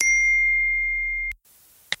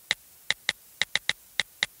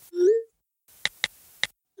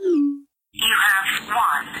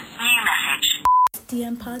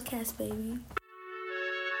podcast, baby.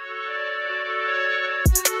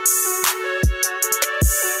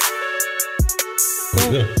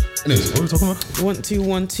 Yeah. Anyways, what are we talking about? 1 2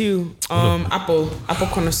 1 2. Apple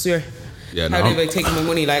connoisseur. Yeah, How do they take my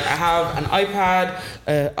money? Like, I have an iPad,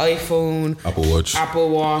 iPhone, Apple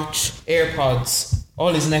Watch. AirPods.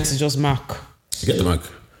 All is next is just Mac. Get the Mac.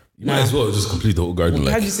 You might as well just complete the whole garden.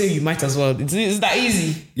 How Like, do you say you might as well? It's that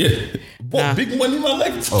easy. yeah. What Nah. big money, man?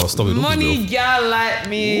 Like, oh, stop it. Don't Money, do got like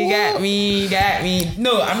me, got me.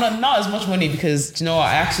 No, I'm not as much money because, you know what,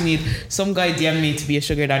 I actually need some guy DM me to be a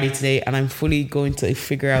sugar daddy today, and I'm fully going to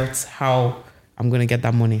figure out how I'm going to get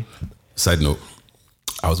that money. Side note,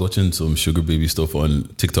 I was watching some sugar baby stuff on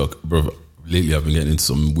TikTok, bro. Lately, I've been getting into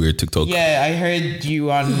some weird TikTok. Yeah, I heard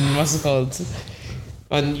you on, what's it called?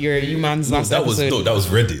 On your man's last episode. That was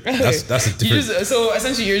Reddit. That's a different. So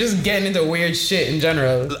essentially, you're just getting into weird shit in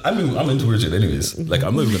general. I mean, I'm into weird shit anyways. Like,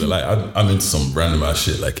 I'm not even gonna lie. I'm into some random ass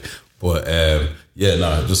shit. Like, but I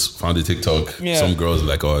just found a TikTok. Yeah. Some girls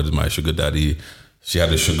like, oh, this is my sugar daddy. She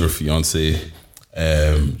had a sugar fiance.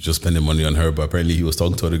 Just spending money on her, but apparently he was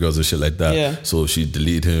talking to other girls and shit like that. Yeah. So she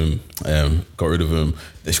deleted him, got rid of him.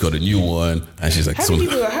 Then she got a new one, and she's like,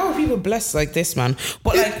 How are people blessed like this, man?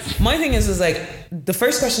 But like, my thing is like, the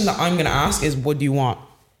first question that I'm gonna ask is, what do you want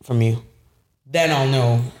from you? Then I'll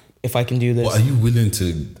know if I can do this. well, are you willing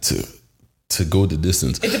to go the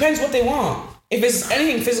distance? It depends what they want. If it's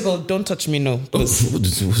anything physical, don't touch me. No, please.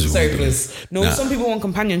 What's your Sorry, want? please. No, Nah. some people want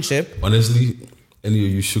companionship. Honestly, any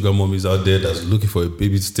of you sugar mommies out there that's looking for a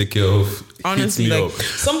baby to take care of, Honestly, hit me like, up.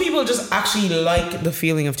 some people just actually like the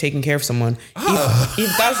feeling of taking care of someone.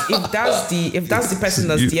 If that's the person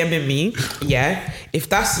that's DMing me, yeah. If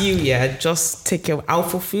that's you, yeah, just take care. I'll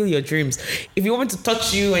fulfill your dreams. If you want me to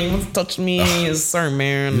touch you and you want to touch me, sorry,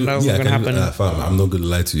 man, that's not gonna happen. Fam, I'm not gonna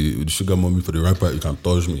lie to you. With the sugar mommy for the right part, you can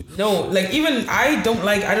touch me. No, like, even I don't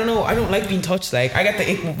like being touched. Like, I get the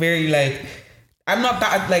ick very, like, I'm not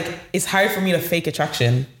that, like, it's hard for me to fake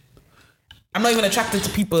attraction. I'm not even attracted to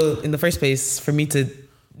people in the first place for me to,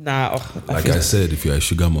 I said, if you're a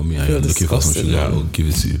sugar mommy and you're looking for some sugar, I'll give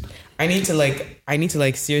it to you. I need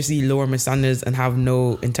to seriously lower my standards and have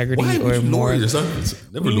no integrity. Why would or you more. lower your standards?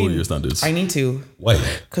 Never lower your standards. I need to. Why?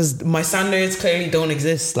 Because my standards clearly don't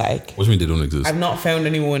exist. Like, What do you mean they don't exist? I've not found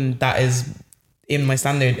anyone that is in my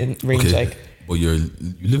standard range. Okay, Like, but you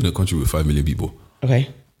live in a country with 5 million people. okay,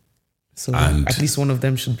 so And- at least one of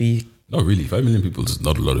them should be. Not really. 5 million people is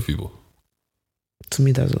not a lot of people. To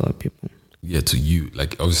me, that's a lot of people. Yeah, to you,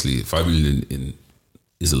 like, obviously 5 million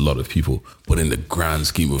is a lot of people, but in the grand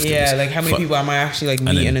scheme of things, Yeah, like, how many people am I actually like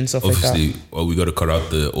meeting and stuff like that? Obviously, well, we got to cut out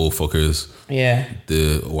the old fuckers, Yeah.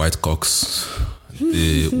 the white cocks,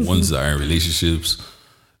 the ones that are in relationships,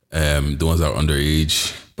 the ones that are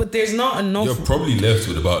underage. But there's not enough. You're probably left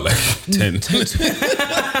with about like 10.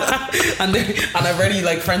 and I've already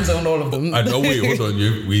like friend zoned all of them. I know. Wait, hold on.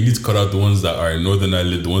 We need to cut out the ones that are in Northern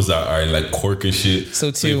Ireland, the ones that are in like Cork and shit. So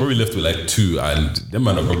you're two. probably left with like 2, and them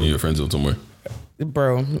man are probably in your friend zone somewhere.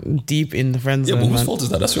 Bro, deep in the friend Yeah, zone. but whose man. fault is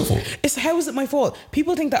that? That's your fault. How is it my fault?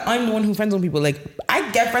 People think that I'm the one who friend zone people. Like, I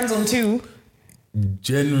get friend zone too.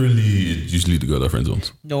 Generally, it's usually the girl that friend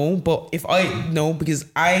zones. No, but because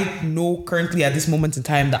I know currently at this moment in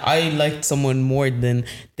time that I liked someone more than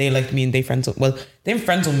they liked me and they friend zone. Well, they didn't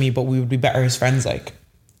friend zone me, but we would be better as friends. Like,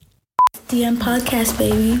 DM podcast,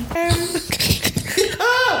 baby.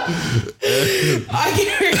 I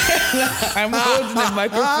can't. I'm holding the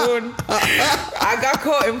microphone. I got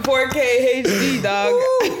caught in 4K HD, dog.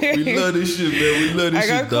 We love this shit, man. We love this I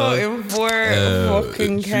got shit, caught dog. in 4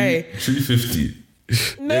 fucking K. 350.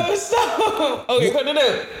 No, stop. Oh, you couldn't do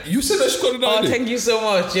it. You said that she couldn't do Oh, it. thank you so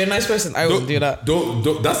much. You're a nice person. I wouldn't do that.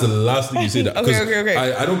 Don't. That's the last thing you say that. Okay, 'cause okay.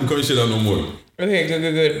 I don't become shit out no more.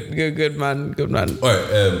 Okay, good man. All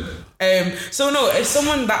right. So no, it's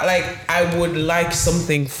someone that like I would like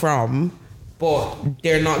something from, but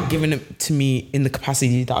they're not giving it to me in the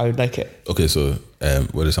capacity that I would like it. Okay. So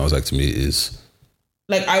what it sounds like to me is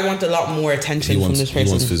Like, I want a lot more attention from this person.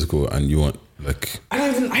 He wants physical, and you want like. I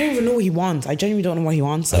don't even know what he wants. I genuinely don't know what he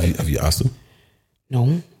wants. Have you asked him?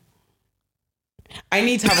 No. I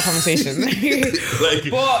need to have a conversation. Like,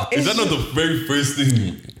 But is that not the very first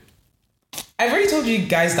thing? I've already told you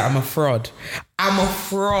guys that I'm a fraud. I'm a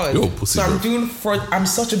fraud. Yo, pussy, so I'm bro. doing fraud. I'm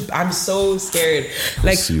so scared.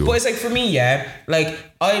 Like, Pussy, but it's like, for me, yeah, like,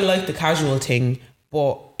 I like the casual thing,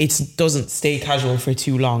 but it doesn't stay casual for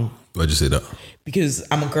too long. Why'd you say that? Because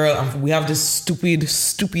I'm a girl and we have this stupid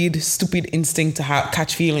instinct to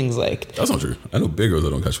catch feelings. Like, That's not true. I know big girls that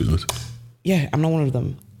don't catch feelings. yeah, I'm not one of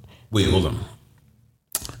them. Wait, hold on.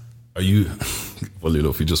 Are you? Funny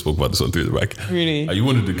enough, we just spoke about this on Through the Back. Really? You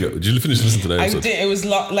wanted to get? Did you finish listening to that I episode? did. It was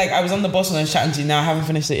like I was on the bus when I was chatting to you. Now I haven't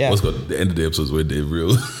finished it yet. What's got the end of the episodes where they're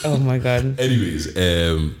real. Oh my god. Anyways,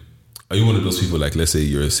 are you one of those people, like, let's say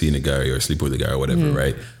you're seeing a guy or you're sleeping with a guy or whatever,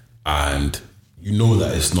 right? And you know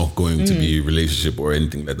that it's not going to be a relationship or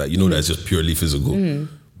anything like that. You know that it's just purely physical.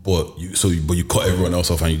 But you cut everyone else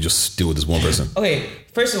off and you just still with this one person. Okay,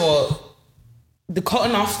 first of all, the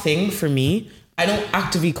cutting off thing for me, I don't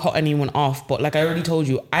actively cut anyone off, but like I already told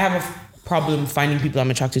you, I have a problem finding people I'm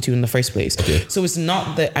attracted to in the first place. Okay. So it's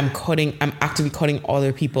not that I'm actively cutting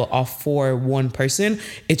other people off for one person.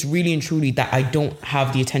 It's really and truly that I don't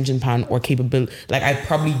have the attention span or capability. Like I'm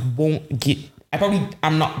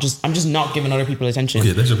just not giving other people attention.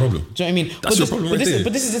 Okay, that's your problem. Do you know what I mean? That's your problem right there.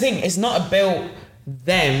 But this is the thing. It's not about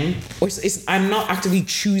them. Or I'm not actively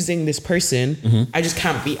choosing this person. I just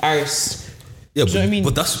can't be arsed. Yeah, Do you know what I mean?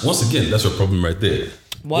 But that's, once again, that's your problem right there.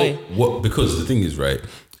 Why? What? Because the thing is, right,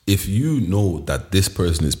 if you know that this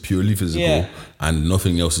person is purely physical and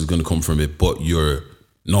nothing else is going to come from it, but you're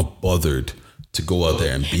not bothered to go out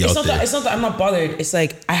there and be out there. It's not that I'm not bothered. It's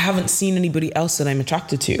like I haven't seen anybody else that I'm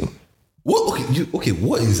attracted to. What? Okay,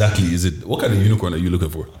 what exactly is it? What kind of unicorn are you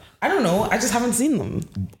looking for? I don't know. I just haven't seen them.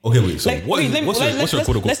 Okay, wait. So Like, what's your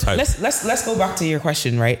quote unquote type? Let's go back to your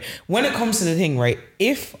question, right? When it comes to the thing, right?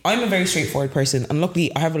 If I'm a very straightforward person, and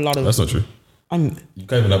luckily I have a lot of. That's not true. You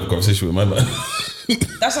can't even have a conversation with my man.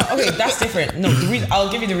 That's not okay. That's different. No,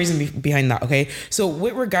 I'll give you the reason behind that. Okay, so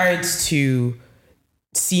with regards to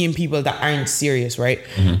seeing people that aren't serious, right?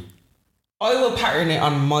 I will pattern it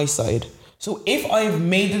on my side. So if I've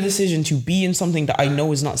made the decision to be in something that I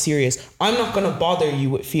know is not serious, I'm not gonna bother you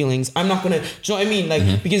with feelings. I'm not gonna, do you know what I mean?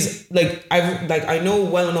 Like because I know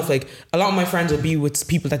well enough. Like a lot of my friends will be with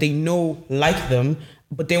people that they know like them,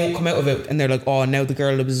 but they won't come out of it, and they're like, oh, now the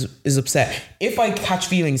girl is upset. If I catch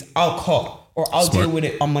feelings, I'll cut or I'll deal with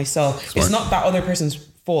it on myself. It's not that other person's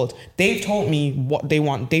fault. They've told me what they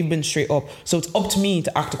want. They've been straight up. So it's up to me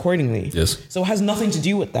to act accordingly. Yes. So it has nothing to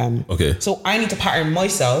do with them. Okay. So I need to pattern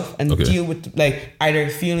myself and deal with like either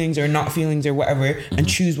feelings or not feelings or whatever, and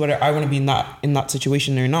choose whether I want to be in that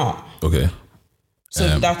situation or not. Okay.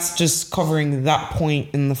 So that's just covering that point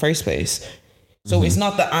in the first place. So it's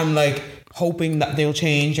not that I'm like hoping that they'll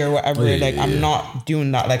change or whatever. I'm not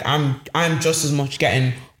doing that. Like I'm just as much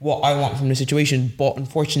getting what I want from the situation, but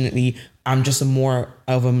unfortunately I'm just more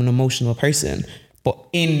of an emotional person. But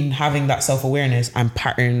in having that self-awareness, I'm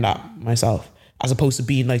patterning that myself, as opposed to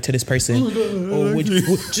being like to this person. Or do you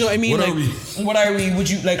know what I mean? What are we? Would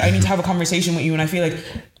you like? I need to have a conversation with you, and I feel like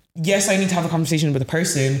yes, I need to have a conversation with a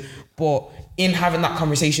person, but in having that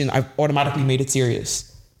conversation, I've automatically made it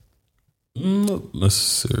serious. Not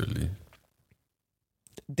necessarily.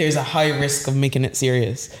 There's a high risk of making it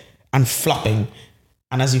serious and flopping.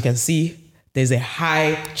 And as you can see, there's a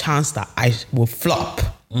high chance that I will flop.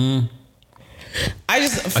 I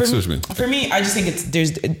just think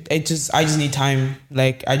I just need time.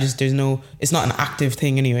 Like it's not an active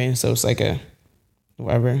thing anyway. So it's like a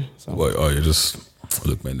whatever. So You just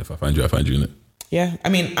look, man, if I find you, I find you in it. Yeah. I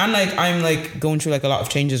mean, and like I'm like going through like a lot of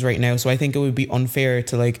changes right now. So I think it would be unfair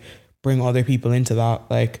to like bring other people into that.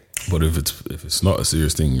 Like, but if it's not a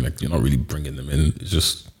serious thing, like you're not really bringing them in. It's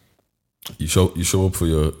just you show up for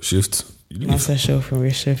your shift. That's a show for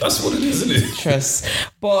your shift. That's what it is, isn't it? Trust.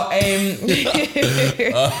 But I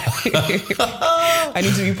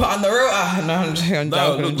need to be put on the rota. No, I'm joking.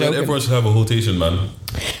 Man, everyone should have a rotation, man.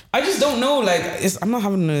 I just don't know. Like, I'm not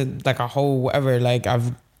having a whole whatever. Like,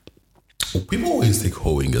 people always take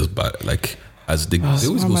hoeing as bad. Like, as they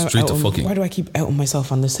always go straight to fucking. Why do I keep outing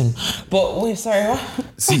myself on this thing? But wait, sorry, what?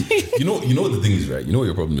 See, you know what the thing is, right? You know what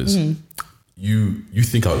your problem is. You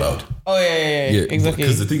think out loud. Oh yeah, exactly.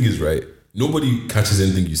 Because the thing is, right, nobody catches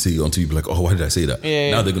anything you say until you be like, oh, why did I say that?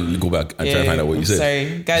 Now they're gonna go back and try to find out what you said.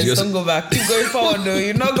 Sorry, guys, don't go back. Keep going forward, though.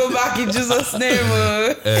 You're not going back in Jesus' name.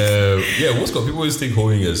 What's called, people always take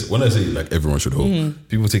hoeing as, when I say like everyone should hoe,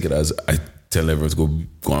 people take it as I tell everyone to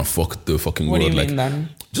go and fuck the fucking what world. What do you mean then?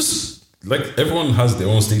 Just like everyone has their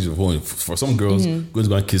own stage of hoeing. For some girls, going to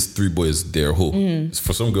go and kiss 3 boys, they're hoe.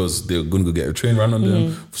 For some girls, they're going to go get a train run on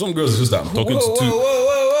them. For some girls, it's just that I'm talking to two.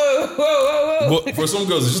 Whoa. But for some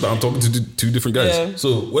girls, it's just that I'm talking to 2 different guys. Yeah.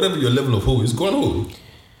 So whatever your level of hoe is, go on hoe.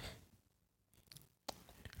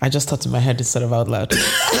 I just thought in my head instead of out loud.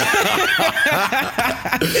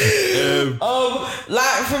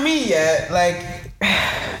 Like for me, yeah, like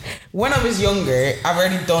when I was younger, I've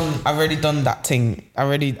already done that thing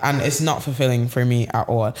and it's not fulfilling for me at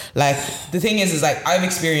all. Like the thing is like I've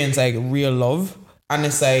experienced like real love, and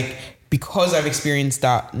it's like because I've experienced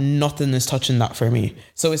that, nothing is touching that for me.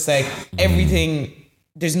 So it's like everything,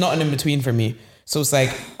 there's nothing in between for me. So it's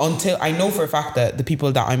like, until I know for a fact that the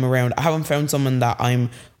people that I'm around, I haven't found someone that I'm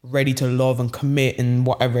ready to love and commit and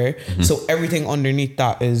whatever. So everything underneath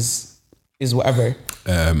that is whatever.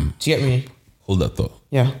 Do you get me? Hold that thought.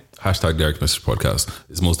 Yeah. Hashtag Direct Message Podcast.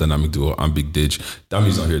 It's most dynamic duo. I'm Big Didge.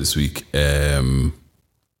 Dami's not here this week. Yeah,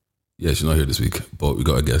 she's not here this week, but we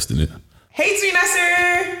got a guest in it. Hey, Tui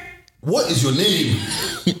Nasser. What is your name?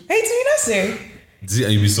 Hey, Tui Nasser. See,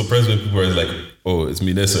 and you'd be surprised when people are like, "Oh, it's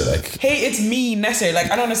me, Nessa." Like, Hey, it's me, Nasser.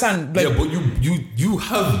 Like, I don't understand. Like, yeah, but you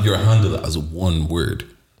have your handle as one word.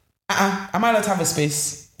 I'm allowed to have a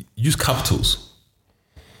space. Use capitals.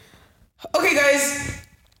 Okay, guys.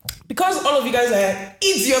 Because all of you guys are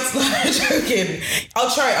idiots, I'm joking. I'll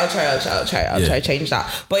try to change that.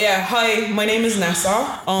 But yeah, hi, my name is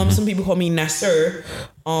Nessa. Some people call me Nasser.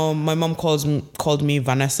 My mom called me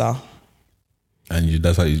Vanessa. And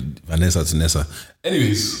that's how you Vanessa to Nessa.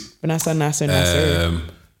 Anyways. Vanessa, Nasser.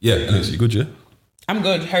 Yeah, anyways, you good, yeah? I'm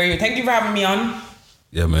good. How are you? Thank you for having me on.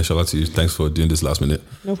 Yeah, man, shout out to you. Thanks for doing this last minute.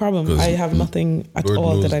 No problem. I have nothing at Lord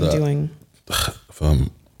all knows that I'm doing.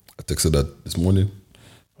 I texted that this morning.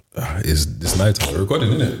 Is this night I'm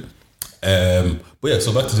recording, isn't it? But yeah,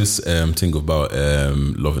 so back to this thing about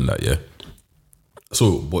loving that, yeah.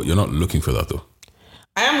 So, but you're not looking for that though.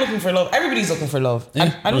 I am looking for love. Everybody's looking for love.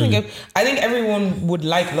 Yeah, I don't really. think I think everyone would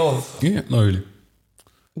like love. Yeah, not really.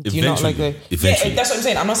 Do you not like the? Eventually. Yeah, that's what I'm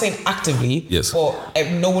saying. I'm not saying actively. Yes.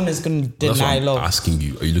 But no one is going to That's deny what I'm love. asking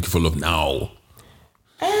you. Are you looking for love now?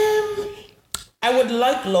 I would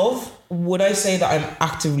like love. Would I say that I'm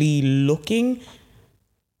actively looking?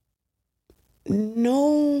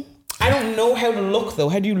 No. I don't know how to look though.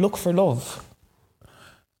 How do you look for love?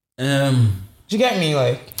 Do you get me?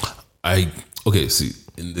 Like, Okay, see,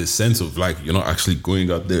 in the sense of like you're not actually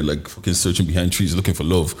going out there like fucking searching behind trees looking for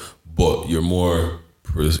love, but you're more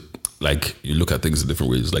like you look at things in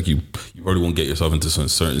different ways. Like you probably won't get yourself into some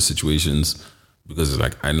certain situations because it's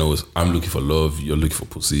like I'm looking for love, you're looking for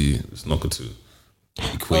pussy. It's not good to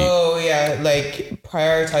equate. oh yeah, like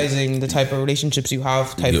prioritizing the type of relationships you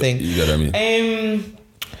have, type thing. You get what I mean?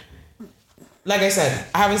 Like I said,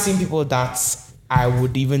 I haven't seen people that I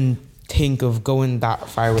would even think of going that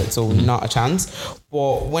far with, so not a chance.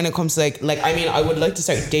 But when it comes to like I mean, I would like to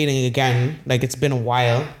start dating again. Like it's been a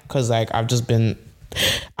while because like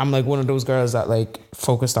I'm like one of those girls that like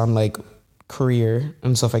focused on like career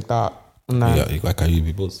and stuff like that. And then, Yeah, why can't you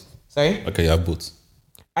be both? Sorry? Okay, you have both.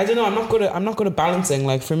 I don't know. I'm not good at balancing.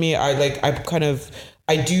 Like for me, I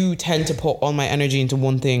do tend to put all my energy into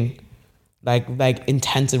one thing, like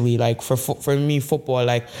intensively. Like for me, football,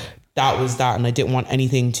 like that was that, and I didn't want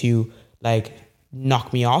anything to like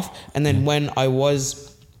knock me off. And then when I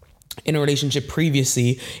was in a relationship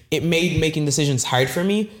previously, it made making decisions hard for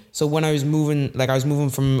me. So when I was moving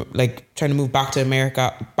from like trying to move back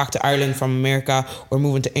to Ireland from America, or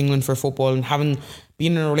moving to England for football, and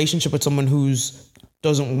being in a relationship with someone who's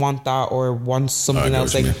doesn't want that or wants something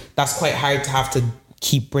else, like that's quite hard to have to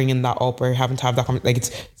keep bringing that up or having to have that like it's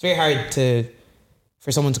very hard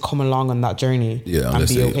for someone to come along on that journey and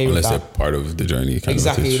be okay with that. Unless they're part of the journey.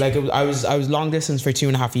 Exactly. Like I was long distance for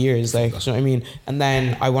 2.5 years. Like, you know what I mean? And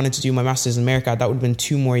then I wanted to do my master's in America. That would have been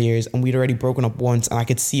 2 more years, and we'd already broken up once, and I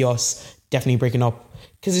could see us definitely breaking up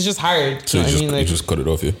because it's just hard. So you just cut it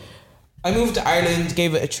off, yeah? I moved to Ireland,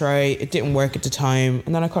 gave it a try. It didn't work at the time,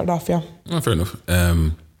 and then I cut it off. Yeah. Oh, fair enough.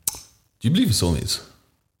 Do you believe in soulmates?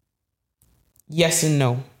 Yes and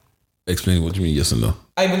no. Explain what you mean, yes and no.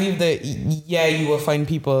 I believe that, yeah, you will find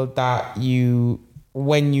people that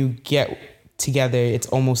when you get together, it's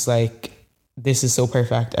almost like this is so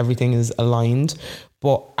perfect, everything is aligned.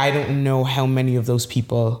 But I don't know how many of those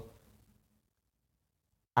people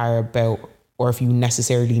are about, or if you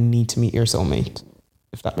necessarily need to meet your soulmate,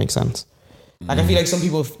 if that makes sense. Like, I feel like some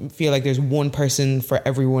people feel like there's one person for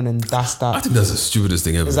everyone, and that's that. I think that's the stupidest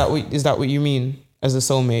thing ever. Is that what you mean as a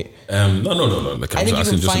soulmate? No. Like, I think you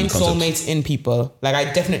can find soulmates in people. Like,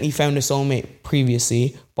 I definitely found a soulmate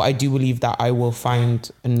previously, but I do believe that I will find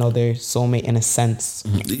another soulmate in a sense.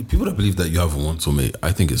 People that believe that you have one soulmate,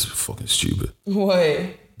 I think it's fucking stupid.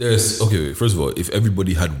 Why? Wait, first of all, if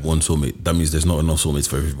everybody had one soulmate, that means there's not enough soulmates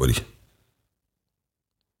for everybody.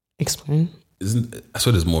 Explain. I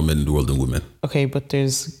swear there's more men in the world than women. Okay, but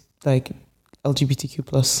there's like LGBTQ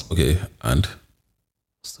plus. Okay, and?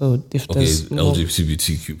 So if there's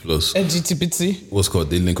LGBTQ plus. LGBT. What's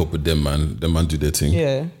called? They link up with them, man. Them man do their thing.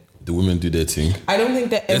 Yeah. The women do their thing. I don't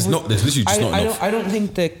think that there's literally just not enough. I don't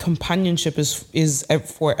think the companionship is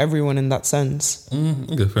for everyone in that sense.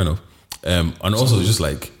 Okay, fair enough. And also it's just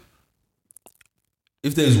like,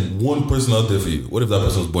 if there's one person out there for you, what if that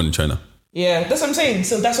person was born in China? Yeah, that's what I'm saying.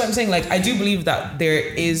 So that's what I'm saying. Like, I do believe that there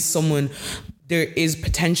there is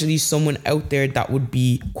potentially someone out there that would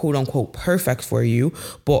be quote unquote perfect for you,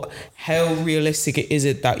 but how realistic is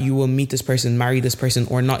it that you will meet this person, marry this person,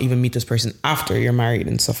 or not even meet this person after you're married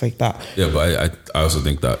and stuff like that? Yeah, but I also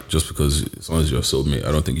think that just because someone's your soulmate,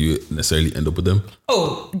 I don't think you necessarily end up with them.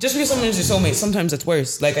 Oh, just because someone is your soulmate, sometimes it's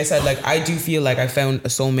worse. Like I said, like I do feel like I found a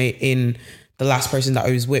soulmate in the last person that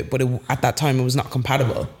I was with, but at that time it was not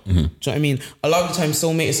compatible. Do you know what I mean? A lot of the time,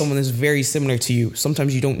 soulmate is someone that's very similar to you.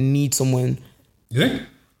 Sometimes you don't need someone. You think?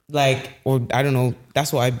 Like, or I don't know.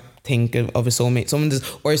 That's what I think of a soulmate.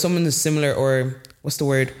 Someone that's similar, or what's the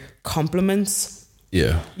word? Complements.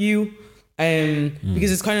 Yeah. You,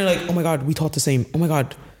 because it's kind of like, oh my God, we thought the same. Oh my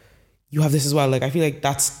God, you have this as well. Like I feel like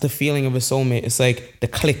that's the feeling of a soulmate. It's like the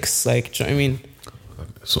clicks. Like, do you know what I mean?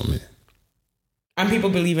 Soulmate. And people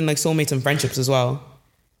believe in like soulmates and friendships as well.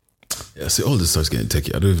 Yeah, see, all this starts getting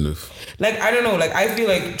techie. I don't even know if... Like, I don't know. Like, I feel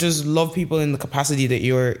like just love people in the capacity that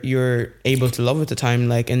you're able to love at the time.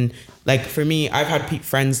 Like, and like for me, I've had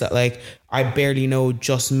friends that like I barely know,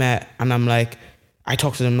 just met, and I'm like, I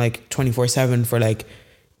talk to them like 24/7 for like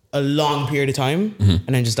a long period of time, and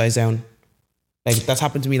then just dies down. Like that's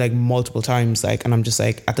happened to me like multiple times. Like, and I'm just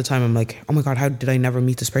like, at the time, I'm like, oh my God, how did I never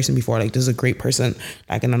meet this person before? Like, this is a great person.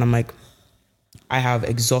 Like, and then I'm like, I have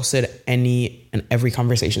exhausted any and every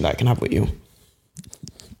conversation that I can have with you,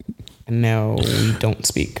 and now we don't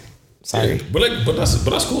speak. Sorry, yeah, but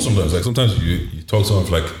that's cool sometimes. Like sometimes you talk to someone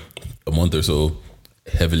for like a month or so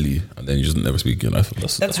heavily, and then you just never speak again.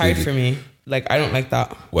 That's hard crazy for me. Like I don't like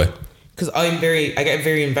that. Why? Because I get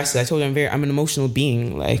very invested. I told you I'm an emotional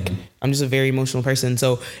being. Like I'm just a very emotional person.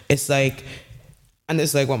 So it's like, and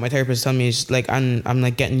it's like what my therapist told me is like I'm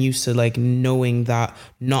like getting used to like knowing that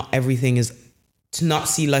not everything is, to not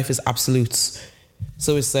see life as absolutes.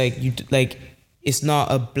 So it's like it's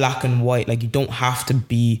not a black and white. Like you don't have to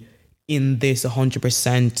be in this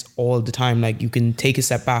 100% all the time. Like you can take a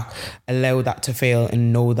step back, allow that to fail,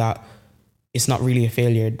 and know that it's not really a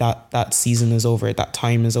failure. That season is over. That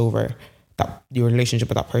time is over. That your relationship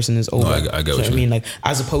with that person is over. No, I get what you mean. Like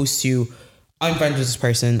as opposed to, I'm friends with this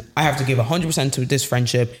person, I have to give 100% to this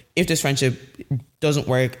friendship. If this friendship doesn't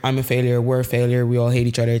work, I'm a failure, we're a failure, we all hate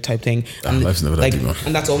each other type thing. And life's never that deep, man.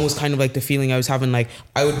 And that's almost kind of like the feeling I was having. Like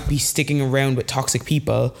I would be sticking around with toxic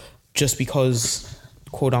people just because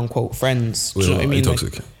quote unquote friends. Wait, Do you know what I mean? Are you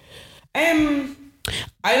toxic?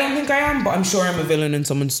 I don't think I am, but I'm sure I'm a villain in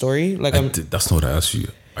someone's story. Like that's not what I asked you.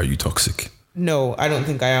 Are you toxic? No, I don't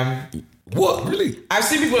think I am. What? Really? I've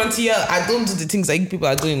seen people on TL. I don't do the things like people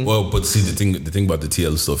are doing. Well, but see, the thing about the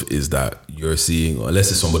TL stuff is that you're seeing,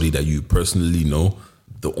 unless it's somebody that you personally know,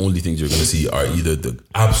 the only things you're going to see are either the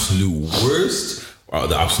absolute worst or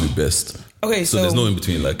the absolute best. Okay, so there's no in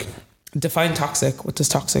between. Like, define toxic. What does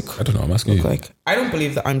toxic? I don't know. I'm asking you. Like, I don't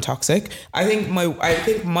believe that I'm toxic. I think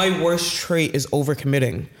my worst trait is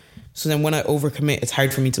overcommitting. So then when I overcommit, it's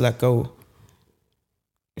hard for me to let go.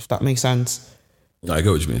 If that makes sense. I get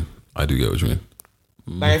what you mean. I do get what you mean.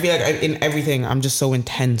 Like I feel like in everything, I'm just so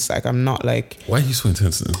intense. Like I'm not like. Why are you so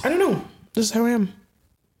intense then? I don't know. This is how I am.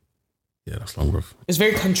 Yeah, that's long, bro. It's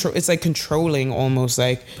very It's like controlling almost.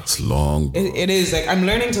 Like that's long. Bro. It is like I'm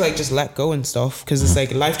learning to like just let go and stuff because it's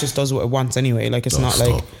like life just does what it wants anyway. Like it's not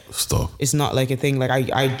like stop. It's not like a thing. Like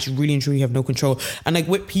I really and truly have no control. And like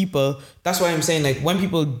with people, that's why I'm saying like when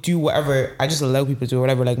people do whatever, I just allow people to do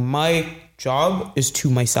whatever. Like my job is to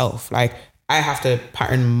myself. Like I have to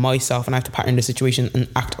pattern myself and I have to pattern the situation and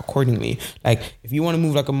act accordingly. Like if you want to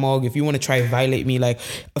move like a mug, if you want to try to violate me, like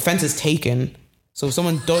offense is taken. So if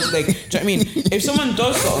someone does like, do you know what I mean? If someone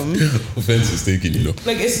does something, offense is taken, you know.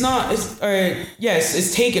 Like it's not,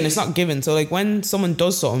 it's taken. It's not given. So like when someone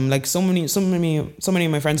does something, like so many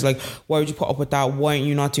of my friends are like, why would you put up with that? Why aren't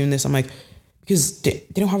you not doing this? I'm like, because they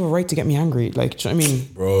don't have a right to get me angry. Like, do you know what I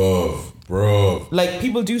mean? Bro. Like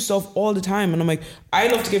people do stuff all the time, and I'm like, I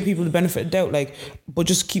love to give people the benefit of the doubt, like, but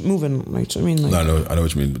just keep moving. Like, do you know what I mean? Like, no, I know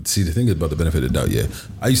what you mean. But see, the thing is about the benefit of the doubt. Yeah,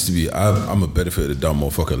 I used to be. I'm a benefit of the doubt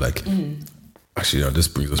motherfucker. Like, actually, this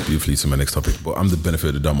brings us beautifully to my next topic. But I'm the benefit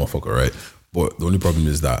of the doubt motherfucker, right? But the only problem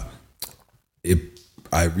is that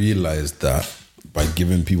I realized that by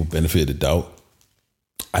giving people benefit of the doubt,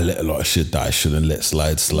 I let a lot of shit that I shouldn't let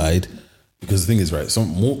slide. Because the thing is, right,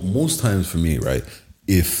 most times for me, right,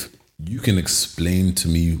 if you can explain to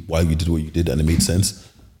me why you did what you did and it made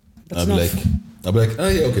sense, I'll be like, oh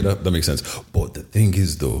yeah, okay, that makes sense. But the thing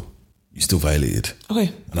is though, you still violated.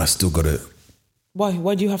 Okay. And I still got it. Why?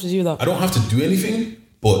 Why do you have to do that? I don't have to do anything,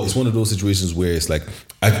 but it's one of those situations where it's like,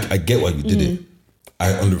 I get why you did it.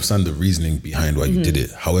 I understand the reasoning behind why you did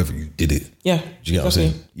it. However, you did it. Yeah. Do you get what I'm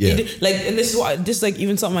saying? Yeah. Like, and this is like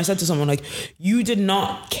even something I said to someone, like, you did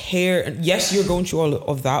not care. Yes, you're going through all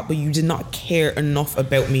of that, but you did not care enough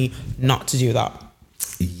about me not to do that.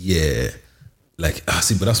 Yeah. Like,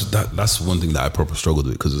 see, but that's one thing that I proper struggled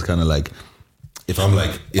with, because it's kind of like, if I'm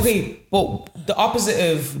like... Okay, but the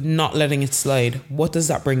opposite of not letting it slide, what does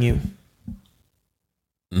that bring you?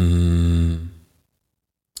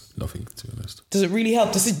 Nothing, to be honest. Does it really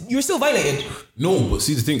help? You're still violated. No, but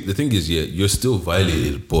see, the thing is, yeah, you're still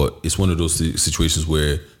violated, but it's one of those situations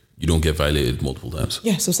where you don't get violated multiple times.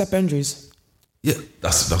 Yeah, so set boundaries. Yeah,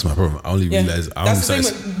 that's my problem. I only realize... That's the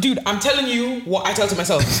thing, dude, I'm telling you what I tell to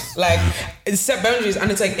myself. Like, it's set boundaries,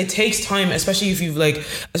 and it's like, it takes time, especially if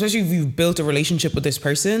you've built a relationship with this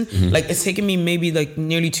person. Like, it's taken me maybe like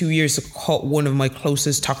nearly 2 years to cut one of my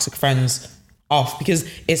closest toxic friends off, because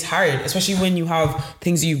it's hard, especially when you have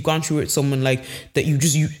things that you've gone through with someone, like that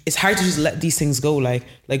it's hard to just let these things go, like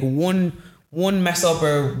one mess up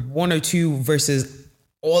or one or two versus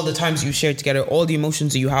all the times you shared together, all the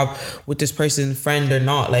emotions that you have with this person, friend or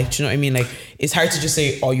not. Like, do you know what I mean? Like, it's hard to just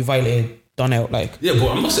say, oh, you violated, done out. Like, yeah, but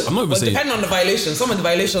I'm not even saying, depending on the violation, some of the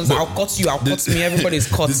violations, I'll cut you, I'll cut me, everybody's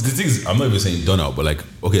cut. The thing is, I'm not even saying done out, but like,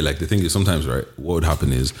 okay, like the thing is, sometimes, right, what would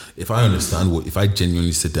happen is, if I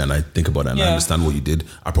genuinely sit there and I think about it and I understand what you did,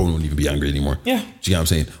 I probably won't even be angry anymore. Yeah. Do you get what I'm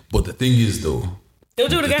saying? But the thing is, though, they'll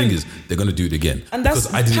do it again. The thing is, they're going to do it again. And that's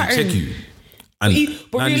because I didn't check you. And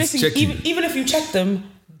but realistically, even if you check them,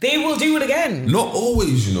 they will do it again. Not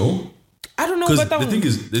always, you know. I don't know about that. The thing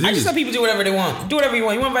is, I just let people do whatever they want. Do whatever you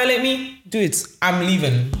want. You want to violate me? Do it. I'm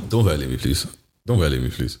leaving. Don't violate me, please. Don't violate me,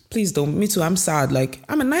 please. Please don't. Me too. I'm sad. Like,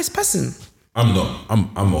 I'm a nice person. I'm not.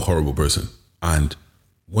 I'm a horrible person, and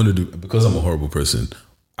because I'm a horrible person,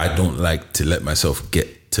 I don't like to let myself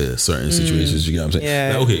get to certain situations. You get what I'm saying?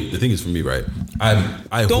 Yeah. Like, okay. The thing is, for me, right?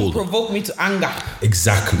 Don't provoke me to anger.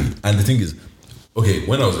 Exactly. And the thing is, okay,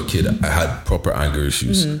 when I was a kid, I had proper anger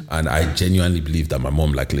issues, and I genuinely believe that my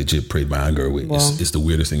mom, like, legit prayed my anger away. Wow. It's the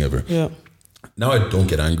weirdest thing ever. Yeah. Now I don't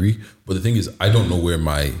get angry, but the thing is, I don't know where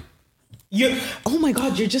oh my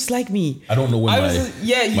God, you're just like me. I don't know where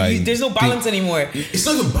there's no balance anymore. It's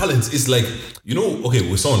not even balance. It's like, you know, okay,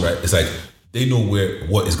 with someone, right? It's like they know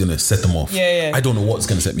what is gonna set them off. Yeah. I don't know what's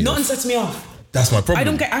gonna set me off. Nothing sets me off. That's my problem. I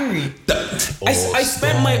don't get angry.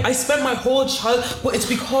 I spent my whole child, but it's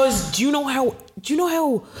because do you know how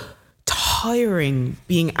tiring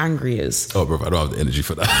being angry is? Oh, bro, I don't have the energy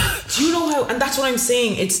for that. Do you know how? And that's what I'm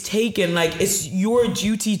saying. It's your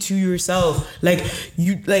duty to yourself. Like,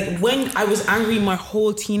 when I was angry my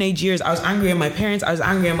whole teenage years, I was angry at my parents, I was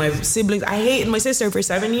angry at my siblings. I hated my sister for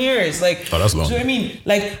 7 years. Like, oh, that's long. Do you know what I mean?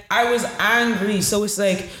 Like, I was angry. So it's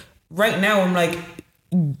like, right now I'm like,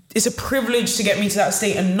 it's a privilege to get me to that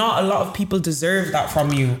state, and not a lot of people deserve that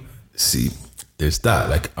from you. See, there's that.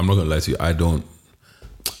 Like, I'm not gonna lie to you.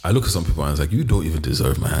 I look at some people and it's like, you don't even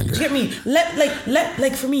deserve my anger. Do you get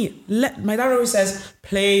me? My dad always says,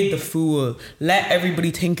 play the fool. Let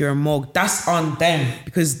everybody think you're a mug. That's on them,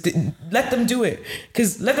 because let them do it.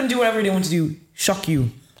 Because let them do whatever they want to do. Shock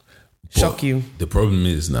you. The problem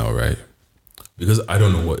is now, right? Because I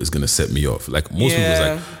don't know what is gonna set me off. Like, most people's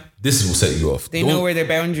like, this will set you off. They know where their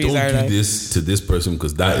boundaries are. Don't do this to this person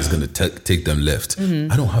because that is going to take them left.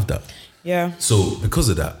 I don't have that. Yeah. So because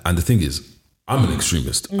of that, and the thing is, I'm an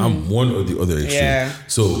extremist. I'm one or the other extreme. Yeah.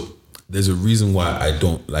 So there's a reason why I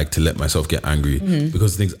don't like to let myself get angry,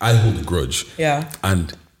 because the things, I hold a grudge. Yeah.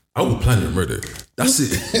 And I will plan a murder. That's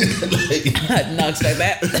it. Not expect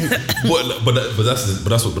that. but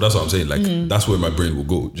that's what I'm saying. Like, that's where my brain will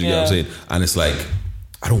go. Do you get what I'm saying? And it's like,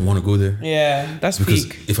 I don't want to go there. Yeah, that's because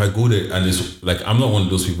peak. If I go there and it's like, I'm not one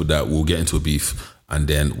of those people that will get into a beef and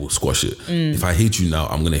then we'll squash it. If I hate you now,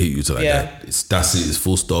 I'm gonna hate you till I die. That's it. It's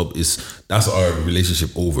full stop. That's our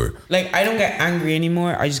relationship over. Like, I don't get angry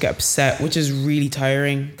anymore. I just get upset, which is really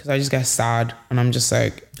tiring because I just get sad and I'm just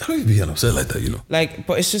like, I don't even be upset like that, you know. Like,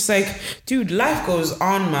 but it's just like, dude, life goes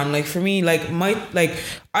on, man. Like, for me,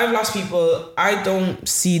 I've lost people. I don't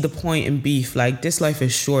see the point in beef. Like, this life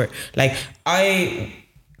is short. Like,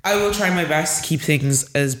 I will try my best to keep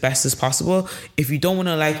things as best as possible. If you don't want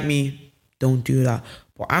to like me, don't do that.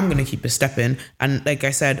 But I'm going to keep a step in. And like I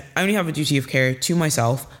said, I only have a duty of care to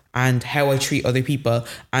myself and how I treat other people.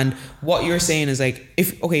 And what you're saying is like,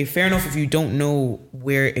 fair enough if you don't know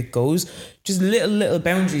where it goes, just little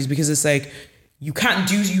boundaries, because it's like, you can't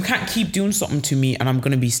keep doing something to me and I'm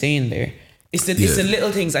going to be staying there. It's the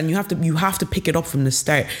little things, and you have to pick it up from the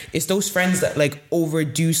start. It's those friends that like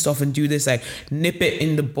overdo stuff and do this, like nip it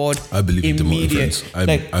in the bud. I believe in demoting friends.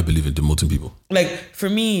 I believe in demoting people. Like for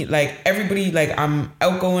me, like everybody, like I'm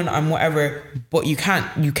outgoing, I'm whatever, but you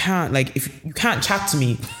can't like if you can't chat to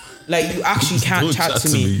me. Like you actually can't chat to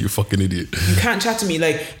me. You fucking idiot. You can't chat to me.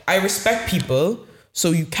 Like I respect people,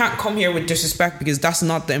 so you can't come here with disrespect because that's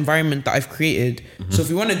not the environment that I've created. Mm-hmm. So if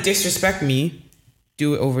you want to disrespect me,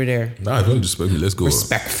 do it over there. Nah, if you don't disrespect me, let's go.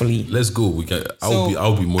 Respectfully. Let's go. We can.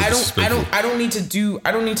 I'll be more disrespectful. I don't need to do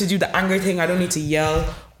the anger thing. I don't need to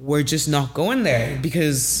yell. We're just not going there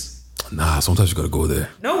because. Nah, sometimes you gotta go there.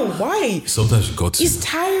 No, why? Sometimes you got to. It's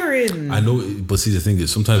tiring. I know, but see, the thing is,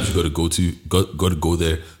 sometimes you gotta go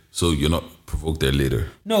there so you're not provoked there later.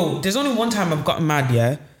 No, there's only one time I've gotten mad,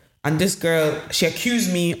 yeah. And this girl, she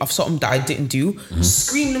accused me of something that I didn't do,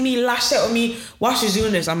 screamed at me, lashed out at me while she's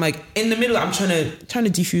doing this. I'm like, in the middle, I'm trying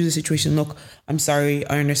to defuse the situation. Look, I'm sorry,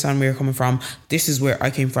 I understand where you're coming from. This is where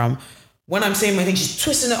I came from. When I'm saying my thing, she's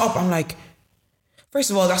twisting it up. I'm like,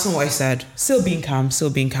 first of all, that's not what I said. Still being calm.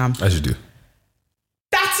 As you do.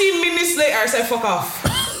 30 minutes later, I said, fuck off.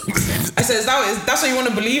 I said, that's what you want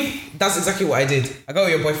to believe? That's exactly what I did. I got with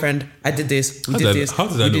your boyfriend. I did this. We did this. How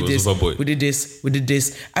did I know it was my boy? We did this.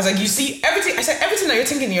 I was like, you see, everything. I said, everything that you're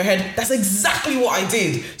thinking in your head, that's exactly what I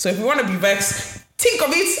did. So if you want to be vexed, think of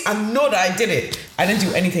it and know that I did it. I didn't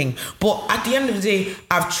do anything. But at the end of the day,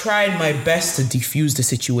 I've tried my best to defuse the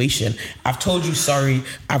situation. I've told you sorry.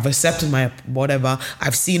 I've accepted my whatever.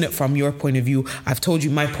 I've seen it from your point of view. I've told you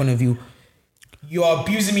my point of view. You're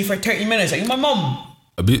abusing me for 30 minutes. Are you my mom?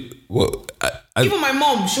 A bit. Well, even my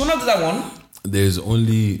mom, she will not do that one. There's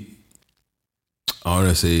only, I want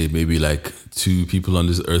to say, maybe like 2 people on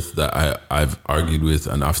this earth that I've argued with,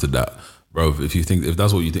 and after that, bro, if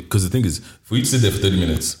that's what you think, because the thing is, for you to sit there for 30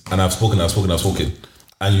 minutes and I've spoken,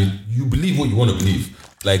 and you believe what you want to believe,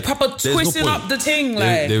 like proper twisting up the thing,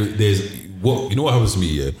 like there's what you know what happens to me,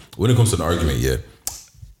 yeah. When it comes to an argument, yeah,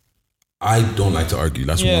 I don't like to argue.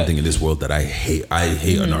 That's one thing in this world that I hate. I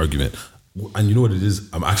hate an argument. And you know what it is?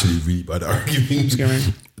 I'm actually really bad at arguing.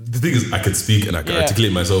 The thing is, I can speak and I can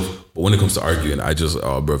articulate myself, but when it comes to arguing, I just,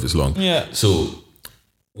 bro, it's long. Yeah. So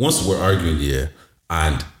once we're arguing here,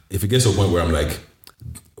 and if it gets to a point where I'm like,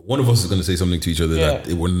 one of us is going to say something to each other that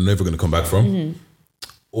we're never going to come back from,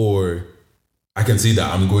 or I can see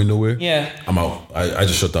that I'm going nowhere. Yeah. I'm out. I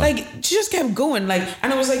just shut down. Like, she just kept going. Like,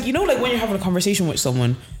 and I was like, you know, like when you're having a conversation with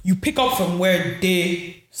someone, you pick up from where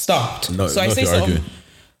they stopped. No, so I say something.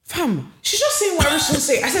 Fam, she's just saying whatever she's going to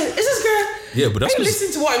say. I said, is this girl? Yeah, but that's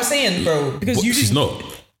listen to what I'm saying, bro. Because she's not.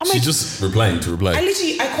 She's just replying to reply.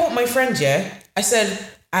 I called my friend, yeah. I said,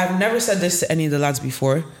 I've never said this to any of the lads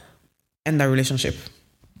before. End that relationship.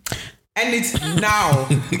 End it now.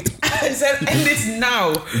 I said, end it now.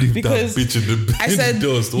 Leave because that bitch in the I said,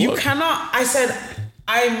 dust. You cannot. I said,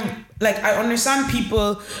 I'm like, I understand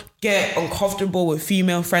people get uncomfortable with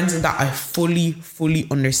female friends and that I fully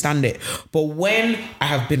understand it. But when I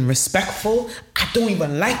have been respectful, I don't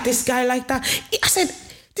even like this guy like that. I said,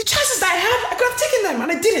 the chances that I had, I could have taken them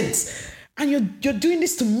and I didn't. And you're doing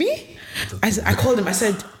this to me? I called him, I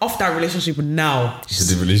said, off that relationship now. She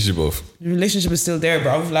said the relationship off. The relationship is still there,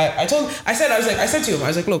 bro. I was like, I said to him, I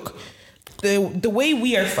was like, look, the way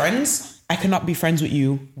we are friends, I cannot be friends with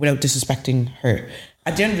you without disrespecting her.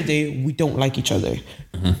 At the end of the day, we don't like each other.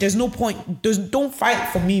 Mm-hmm. There's no point. Don't fight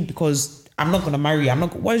for me because I'm not gonna marry you.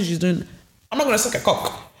 What is she doing? I'm not gonna suck a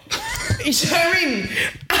cock. You know what I mean?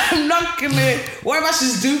 I'm not gonna. Whatever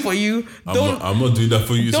she's doing for you, I'm not doing that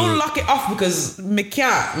for you. Don't lock it off because I don't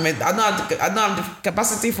have the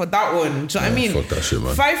capacity for that one. Do you know what I mean? Fuck that shit,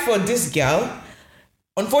 man. Fight for this girl.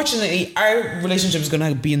 Unfortunately, our relationship is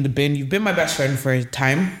gonna be in the bin. You've been my best friend for a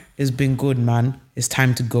time. It's been good, man. It's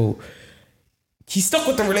time to go. He's stuck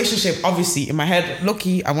with the relationship, obviously. In my head,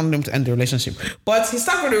 lucky, I wanted him to end the relationship. But he's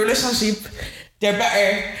stuck with the relationship. They're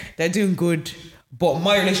better. They're doing good. But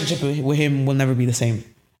my relationship with him will never be the same.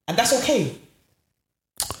 And that's okay.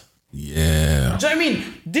 Yeah. Do you know what I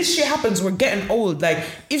mean? This shit happens. We're getting old. Like,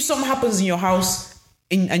 if something happens in your house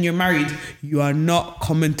and you're married, you are not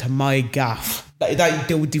coming to my gaff. That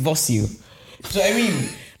they would divorce you. Do you know what I mean?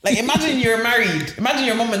 Like, imagine you're married. Imagine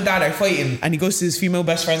your mom and dad are fighting and he goes to his female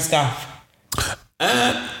best friend's gaff.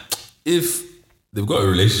 If they've got a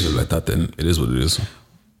relationship like that, then it is what it is.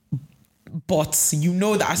 But you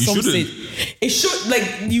know that at some stage, it should,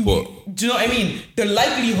 like, you. Do you know what I mean? The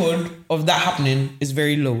likelihood of that happening is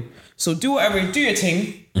very low. So do whatever, do your thing.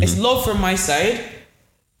 Mm-hmm. It's love from my side.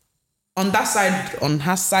 On that side, on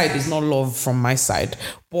her side, there's not love from my side.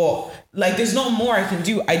 But like, there's not more I can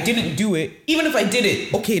do. I didn't do it. Even if I did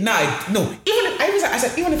it, okay, even if I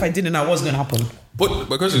said, even if I didn't, I was gonna happen. But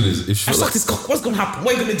my question is, if she I felt suck like, this cock. What's gonna happen?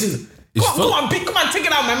 What are you gonna do? Come on, take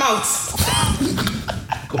it out of my mouth.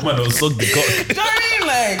 come on, I'll suck the cock. Do you know what I mean?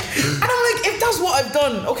 Like, and I'm like, if that's what I've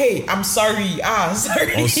done, okay, I'm sorry.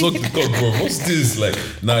 Sorry. I'll suck the cock, bro. What's this? Like,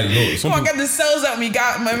 nah, you know, Come on, get the cells out me,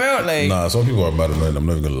 got my mouth. Like, nah, some people are mad annoying. I'm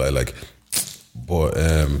not even gonna lie. Like, but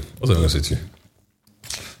what was I gonna say to you?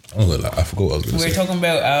 I'm gonna lie. I forgot what I was gonna say. we were talking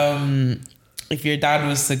about if your dad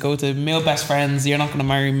was to go to male best friends, you're not gonna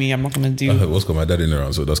marry me. I'm not gonna do. What's called my dad in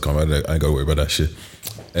around, so that's calm. I ain't gotta worry about that shit.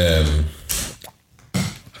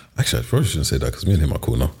 Actually, I probably shouldn't say that because me and him are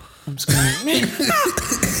cool now. I'm just gonna.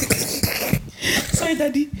 Sorry,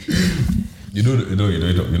 daddy. You know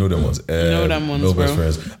them ones. know them ones, no best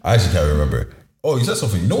bro. friends. I actually can't remember. Oh, you said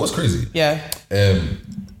something. You know what's crazy? Yeah.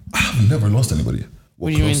 I've never lost anybody.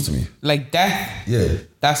 What do you mean? Close to me. Like death? Yeah.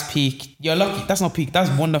 That's peak. You're lucky. That's not peak. That's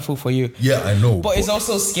wonderful for you. Yeah, I know. But it's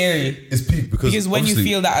also scary. It's peak because when you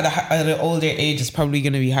feel that at an older age, it's probably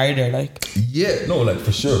going to be harder. Like, yeah, no, like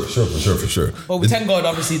for sure. but we thank God,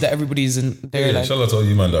 obviously, that everybody's in there. Yeah, like, shout out to all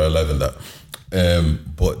you man that are alive in that.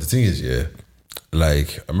 But the thing is, yeah,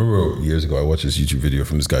 like I remember years ago, I watched this YouTube video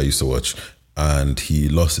from this guy I used to watch, and he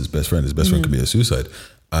lost his best friend. His best friend committed suicide,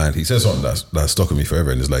 and he said something that stuck with me forever.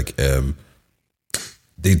 And it's like,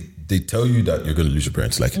 they tell you that you're going to lose your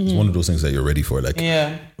parents. Like it's one of those things that you're ready for. Like,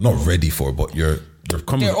 not ready for, but you're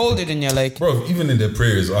coming. They're older than you, like, bro. Even in their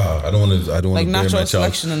prayers, I don't want to. like bury natural my child.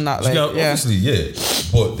 selection and that. Like, Obviously, yeah,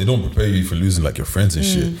 but they don't prepare you for losing like your friends and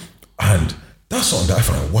shit. And that's something that I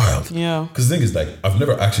find wild. Yeah. Because the thing is, like, I've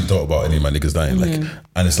never actually thought about any of my niggas dying. Like,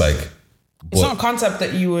 and it's like, it's not a concept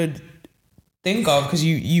that you would think of because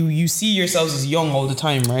you see yourselves as young all the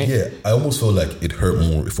time, right? Yeah, I almost feel like it hurt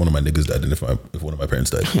more if one of my niggas died than if one of my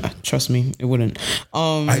parents died. Trust me, it wouldn't.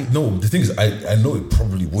 I know the thing is, I know it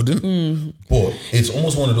probably wouldn't, but it's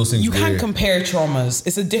almost one of those things. You where can't compare traumas.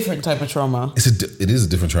 It's a different type of trauma. It is a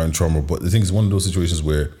different kind of trauma, but the thing is, one of those situations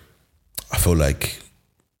where I feel like,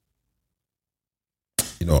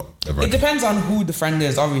 you know, it depends on who the friend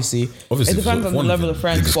is. Obviously, it depends on the level of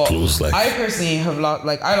friends. But close, like, I personally have lost.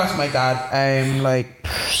 Like, I lost my dad. Like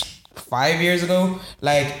 5 years ago.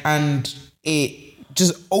 Like, and it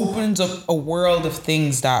just opens up a world of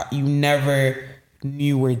things that you never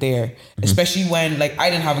knew were there. Especially when, like,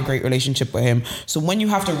 I didn't have a great relationship with him. So when you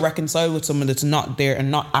have to reconcile with someone that's not there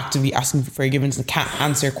and not actively asking for forgiveness and can't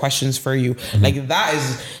answer questions for you, like, that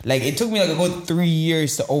is like, it took me like a good 3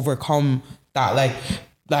 years to overcome that. Like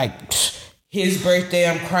his birthday,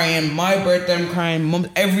 I'm crying. My birthday, I'm crying.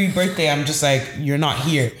 Every birthday, I'm just like, you're not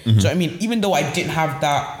here. Do you know what I mean? Even though I didn't have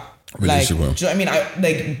that, like, do you know what I mean? I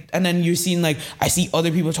like, and then you're seeing, like, I see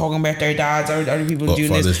other people talking about their dads, or other people doing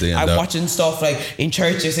this. I'm watching stuff like in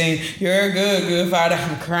church. They're saying, "You're a good father."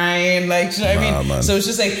 I'm crying, like, do you know what I mean? Man. So it's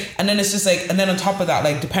just like, and then it's just like, and then on top of that,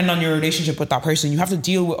 like, depending on your relationship with that person, you have to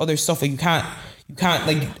deal with other stuff. Like, you can't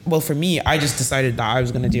like, well, for me, I just decided that I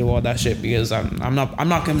was gonna deal with all that shit because I'm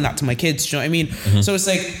not giving that to my kids. Do you know what I mean? So it's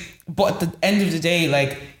like, but at the end of the day,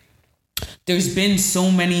 like, there's been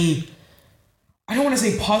so many, I don't want to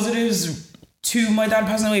say positives to my dad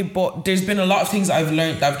passing away, but there's been a lot of things I've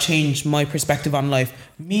learned that have changed my perspective on life.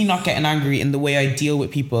 Me not getting angry in the way I deal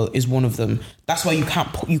with people is one of them. That's why you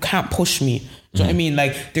can't push me. Do you know what I mean?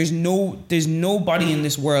 Like, there's nobody in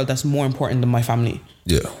this world that's more important than my family.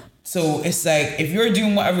 Yeah. So it's like, if you're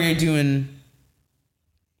doing whatever you're doing,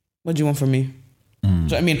 what do you want from me? Do you know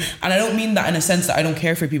what I mean? And I don't mean that in a sense that I don't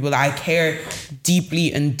care for people. That I care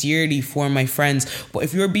deeply and dearly for my friends. But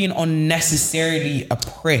if you're being unnecessarily a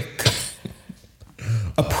prick,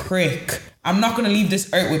 I'm not going to leave this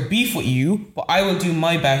earth with beef with you, but I will do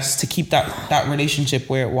my best to keep that relationship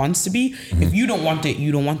where it wants to be. If you don't want it,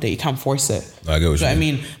 you don't want it. You can't force it. I get what you mean. I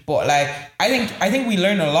mean? But like, I think we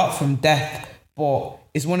learn a lot from death, but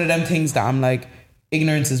it's one of them things that I'm like,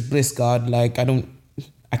 ignorance is bliss, God. Like, I don't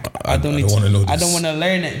want to learn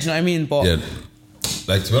it. Do you know what I mean? But yeah,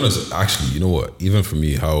 like, to be honest, actually, you know what? Even for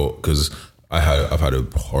me, because I've had a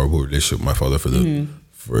horrible relationship with my father for you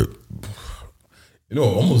know,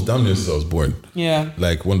 almost damn near since I was born. Yeah.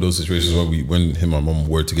 Like, one of those situations when him and my mom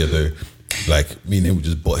were together, like, me and him would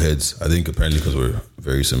just butt heads. I think apparently because we're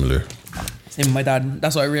very similar. Same with my dad.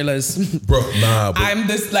 That's what I realized. Bro, nah. But I'm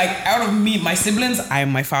this, like, out of me, my siblings, I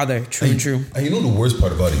am my father. True and true. And you know the worst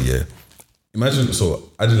part about it, yeah? Imagine,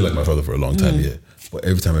 so I didn't like my father for a long time, yeah. But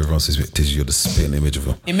every time everyone says, you're the spitting image of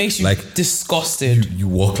him. It makes you, like, disgusted. You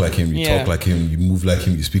walk like him, you talk like him, you move like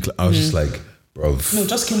him, you speak like... I was just like, bro. No,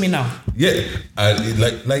 just kill me now. Yeah.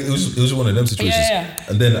 It was one of them situations. Yeah.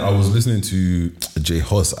 And then I was listening to Jay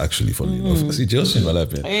Huss, actually, funny enough. I see Jay Huss in my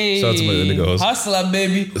life, man. Hey, shout out to my nigga Huss. Hustler,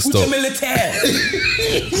 baby. Stop. Militaire.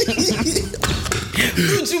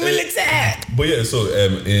 But yeah, so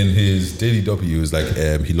in his Daily W, it was like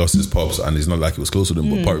he lost his pops, and it's not like he was close with him,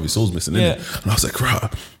 but part of his soul's missing. Yeah. And I was like, rah.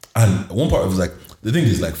 And one part of it was like, the thing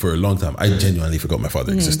is, like, for a long time, I genuinely forgot my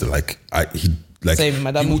father existed. Like, Same,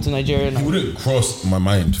 my dad moved to Nigeria. He wouldn't cross my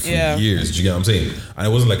mind for years. Do you get what I'm saying? And it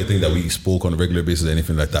wasn't like a thing that we spoke on a regular basis or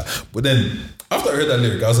anything like that. But then after I heard that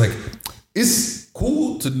lyric, I was like, it's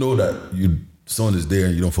cool to know that someone is there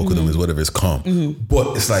and you don't fuck with them, is whatever, it's calm.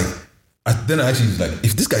 But it's like, then I actually was like,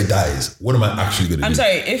 if this guy dies, what am I actually going to do? I'm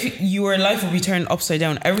sorry, if your life will be turned upside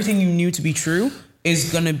down, everything you knew to be true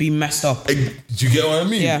is going to be messed up. Do you get what I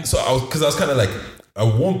mean? Yeah. So I was kind of like, at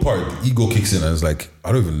one part, the ego kicks in and it's like,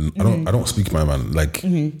 I don't speak to my man. Like,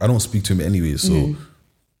 I don't speak to him anyway. So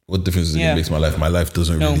what difference does it make to my life? My life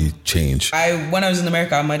doesn't really change. When I was in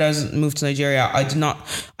America, my dad moved to Nigeria. I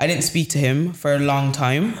didn't speak to him for a long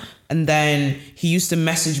time. And then he used to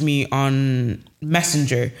message me on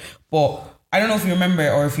Messenger. But I don't know if you remember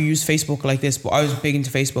or if you use Facebook like this, but I was big into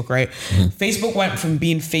Facebook, right? Facebook went from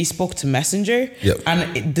being Facebook to Messenger. Yep.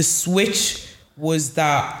 And the switch was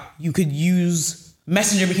that you could use...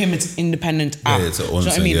 Messenger became its independent app. Yeah, it's you know what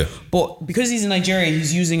I mean? yeah. But because he's in Nigeria,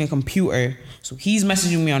 he's using a computer. So he's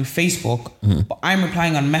messaging me on Facebook, but I'm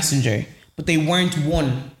replying on Messenger. But they weren't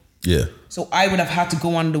one. Yeah. So I would have had to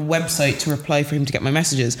go on the website to reply for him to get my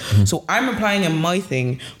messages. So I'm replying on my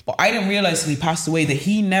thing, but I didn't realize till he passed away that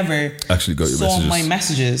he never actually got your saw messages. my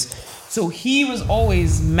messages. So he was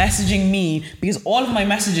always messaging me because all of my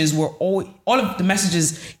messages were all of the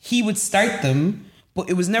messages, he would start them, but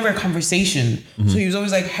it was never a conversation. So he was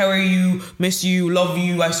always like, how are you? Miss you, love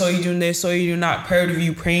you. I saw you doing this, saw you doing that, proud of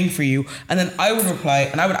you, praying for you. And then I would reply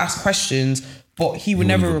and I would ask questions, but he would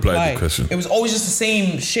never reply. It was always just the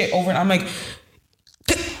same shit over and I'm like,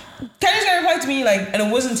 can this guy reply to me? Like, and it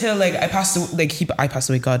wasn't until like I passed away, like I passed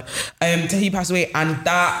away, God, till he passed away, and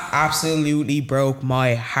that absolutely broke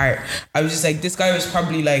my heart. I was just like, this guy was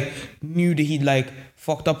probably like knew that he'd like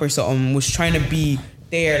fucked up or something, was trying to be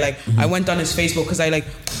there. Like I went on his Facebook because I like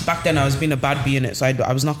back then I was being a bad bee in it, so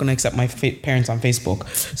I was not going to accept my parents on Facebook.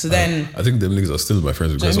 So then I think them niggas are still my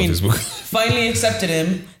friends with guys on Facebook. Finally accepted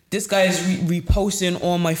him. This guy is reposting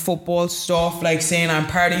all my football stuff, like saying I'm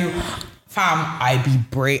proud of you. Fam,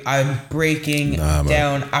 I'm breaking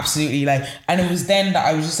down absolutely. Like, and it was then that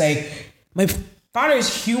I was just like, my father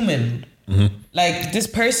is human. Like, this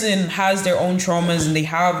person has their own traumas and they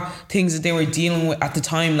have things that they were dealing with at the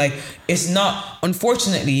time. Like, it's not,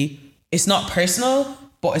 unfortunately, it's not personal,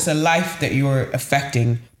 but it's a life that you're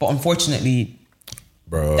affecting. But unfortunately,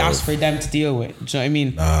 bro, that's for them to deal with. Do you know what I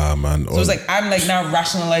mean? Nah, man. So it's like, I'm like now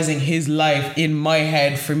rationalizing his life in my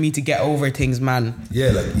head for me to get over things, man.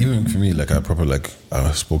 Yeah, like even for me, like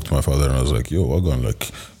I spoke to my father and I was like, yo, what going? Like,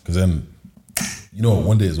 because then, you know,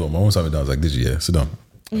 one day as well, my mom sat me down. I was like, did you? Sit down.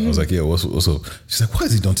 I was like, yeah, what's up? She's like, what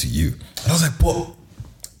has he done to you? And I was like,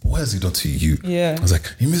 what has he done to you? Yeah. I was like,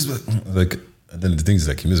 he missed, like, and then the thing is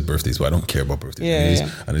like, he missed birthdays, but I don't care about birthdays. Yeah.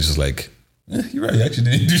 And it's just like, you're right, he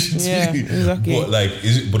actually didn't do shit to me. Exactly. But like,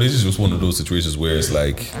 it's just one of those situations where it's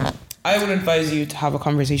like, I would advise you to have a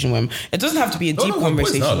conversation with him. It doesn't have to be a deep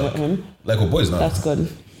conversation with him. Like with boys now. That's good.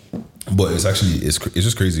 But it's actually, it's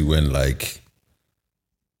just crazy when like,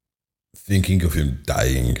 thinking of him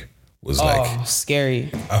dying was like scary.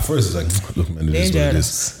 At first it's like, look man, it is what it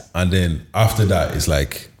is. And then after that it's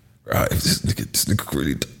like, right, if this nigga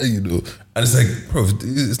really die, you know. And it's like, bro,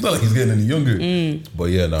 it's not like he's getting any younger. But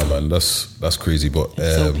yeah, nah man, that's crazy. But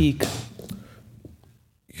it's so peak.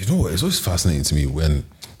 You know what? It's always fascinating to me when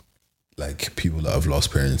like people that have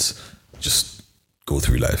lost parents just go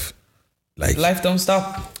through life. Like life don't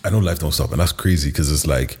stop. I know life don't stop, and that's crazy because it's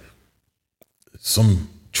like some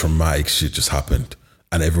traumatic shit just happened.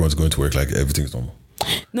 And everyone's going to work like everything's normal.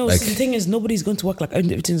 No, like, the thing is, nobody's going to work like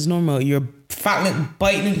everything's normal. You're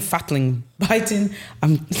biting.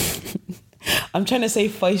 I'm trying to say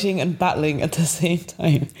fighting and battling at the same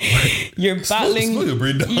time. You're battling.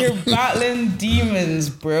 You're battling demons,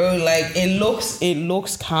 bro. Like it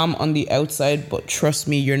looks calm on the outside, but trust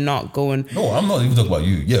me, you're not going. No, I'm not even talking about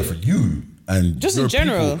you. Yeah, for you. And just in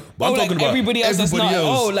general, people. But I'm talking about everybody else.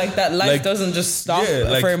 Like that life doesn't just stop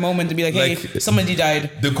for a moment to be like, hey, somebody died.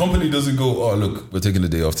 The company doesn't go, oh look, we're taking the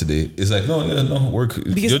day off today. It's like, no, work.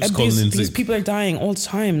 Because people are dying all the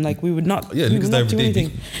time. Like we would not. Yeah, niggas die every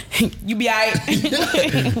day. You be alright.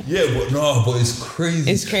 Yeah, but it's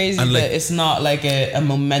crazy. It's crazy and that it's not like a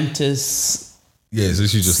momentous. Yeah, it's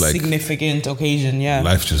actually just like significant occasion. Yeah,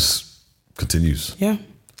 life just continues. Yeah.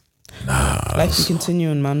 Life is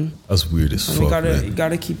continuing, man. That's weird as fuck. You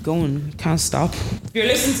gotta keep going. You can't stop. If you're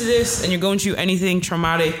listening to this and you're going through anything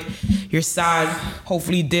traumatic, you're sad,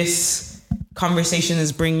 hopefully this conversation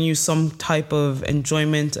is bringing you some type of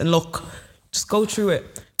enjoyment. And look, just go through it.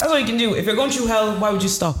 That's all you can do. If you're going through hell, why would you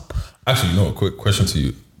stop? Actually, no, a quick question to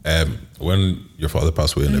you. When your father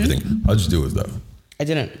passed away and everything, how did you deal with that? I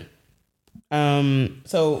didn't.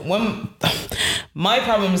 So when my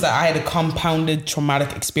problem is that I had a compounded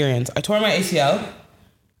traumatic experience. I tore my ACL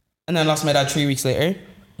and then lost my dad 3 weeks later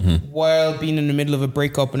while being in the middle of a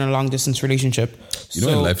breakup in a long distance relationship. You know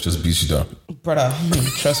when life just beats you down? Brother,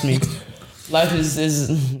 trust me. Life is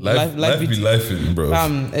life be lifing, bro.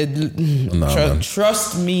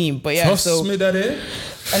 Trust me. But yeah, trust me, daddy.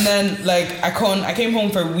 And then I came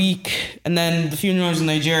home for a week, and then the funeral was in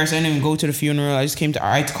Nigeria, so I didn't even go to the funeral. I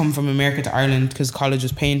had to come from America to Ireland because college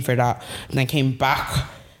was paying for that. And I came back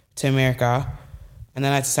to America, and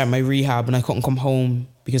then I had to start my rehab, and I couldn't come home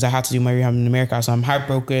because I had to do my rehab in America. So I'm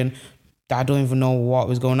heartbroken. I don't even know what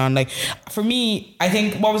was going on. Like, for me, I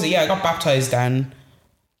think, what was it? Yeah, I got baptized then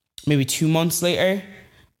maybe 2 months later,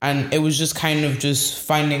 and it was just kind of just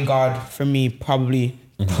finding God for me, probably.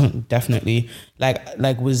 Definitely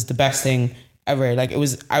like was the best thing ever. Like, I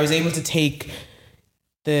was able to take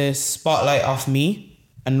the spotlight off me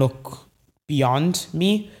and look beyond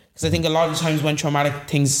me, because I think a lot of times when traumatic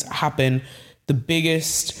things happen, the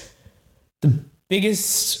biggest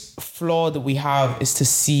flaw that we have is to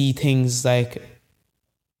see things like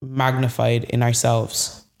magnified in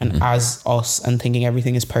ourselves and as us, and thinking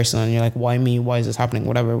everything is personal, and you're like, why me, why is this happening,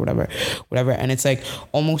 whatever. And it's like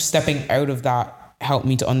almost stepping out of that helped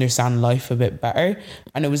me to understand life a bit better.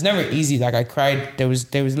 And it was never easy. Like, I cried. There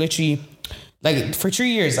was literally, like, for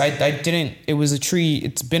 3 years I didn't, it was a tree.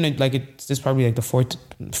 It's been this is probably like the fourth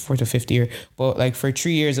or fifth year, but like for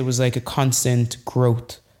 3 years it was like a constant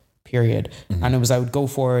growth period. And it was, I would go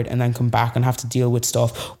forward and then come back and have to deal with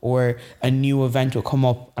stuff, or a new event would come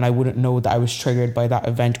up and I wouldn't know that I was triggered by that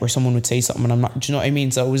event, or someone would say something and I'm not, do you know what I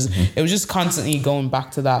mean? So it was just constantly going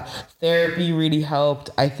back to that. Therapy really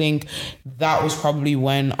helped. I think that was probably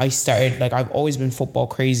when I started, like, I've always been football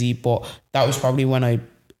crazy, but that was probably when I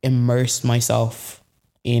immersed myself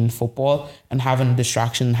in football, and having a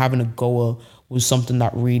distraction, having a goal was something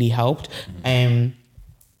that really helped.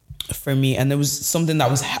 For me, and there was something that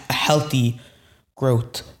was healthy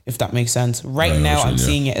growth, if that makes sense. Right now I'm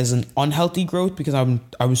seeing it as an unhealthy growth, because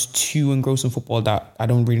I was too engrossed in football that I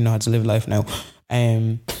don't really know how to live life now.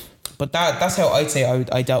 But that's how I'd say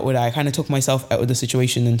I dealt with it. I kind of took myself out of the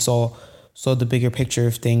situation and saw the bigger picture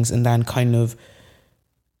of things, and then kind of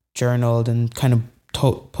journaled and kind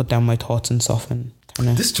of put down my thoughts and stuff. And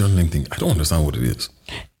this journaling thing, I don't understand what it is.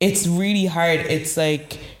 It's really hard. It's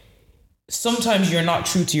like, sometimes you're not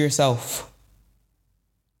true to yourself.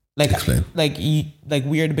 Explain. Like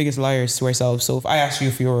we are the biggest liars to ourselves. So if I asked you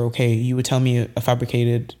if you were okay, you would tell me a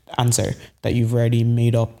fabricated answer that you've already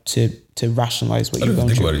made up to rationalize what you're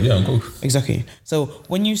going through. Yeah, I'm cool. Exactly. So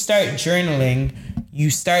when you start journaling, you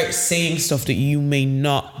start saying stuff that you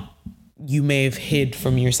may have hid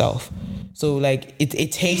from yourself. So like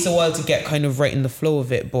it takes a while to get kind of right in the flow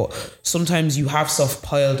of it, but sometimes you have stuff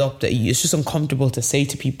piled up that it's just uncomfortable to say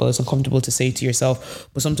to people. It's uncomfortable to say to yourself.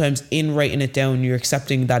 But sometimes in writing it down, you're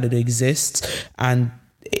accepting that it exists, and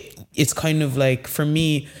it's kind of like, for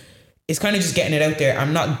me, it's kind of just getting it out there.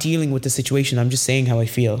 I'm not dealing with the situation. I'm just saying how I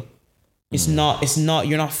feel. It's not,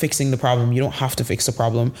 you're not fixing the problem. You don't have to fix the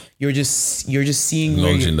problem. You're just seeing,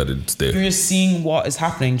 acknowledging that it's there. You're just seeing what is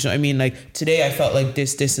happening. Do you know what I mean? Like, today I felt like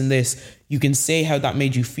this, and this. You can say how that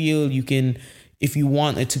made you feel. You can, if you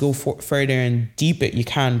want it to go further and deep it, you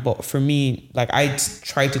can. But for me, like, I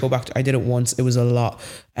tried to go back I did it once. It was a lot.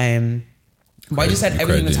 But I just said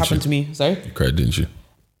everything that's happened to me. Sorry? You cried, didn't you?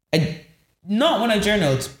 Not when I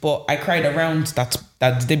journaled, but I cried around that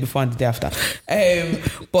the day before and the day after.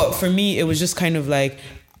 But for me, it was just kind of like,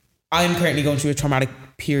 I'm currently going through a traumatic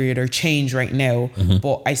period or change right now,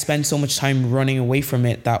 but I spent so much time running away from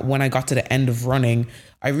it that when I got to the end of running,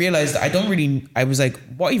 I realized that I was like,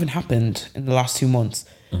 what even happened in the last 2 months?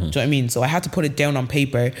 Do you know what I mean? So I had to put it down on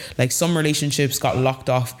paper. Like, some relationships got locked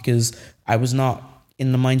off because I was not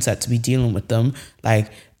in the mindset to be dealing with them.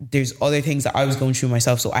 Like, there's other things that I was going through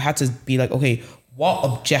myself. So I had to be like, okay, what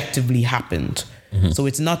objectively happened? So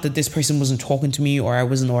it's not that this person wasn't talking to me, or I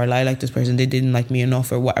liked this person, they didn't like me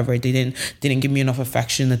enough, or whatever. They didn't give me enough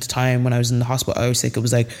affection at the time when I was in the hospital. I was sick. It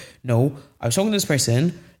was like, no, I was talking to this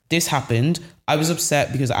person. This happened. I was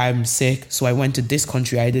upset because I'm sick. So I went to this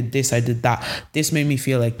country. I did this. I did that. This made me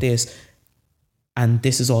feel like this. And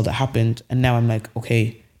this is all that happened. And now I'm like,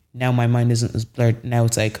 okay, now my mind isn't as blurred. Now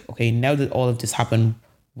it's like, okay, now that all of this happened,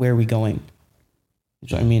 where are we going? You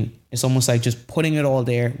know what I mean? It's almost like just putting it all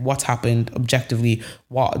there. What's happened objectively?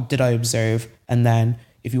 What did I observe? And then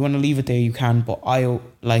if you want to leave it there, you can, but I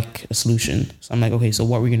like a solution. So I'm like, okay, so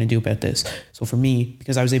what are we going to do about this? So for me,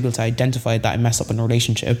 because I was able to identify that I messed up in a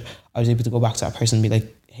relationship, I was able to go back to that person and be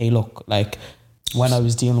like, hey, look, like when I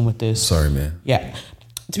was dealing with this. Sorry, man. Yeah.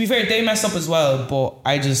 To be fair, they messed up as well, but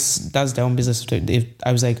that's their own business. If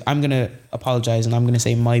I was like, I'm going to apologize and I'm going to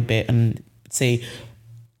say my bit and say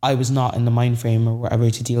I was not in the mind frame or whatever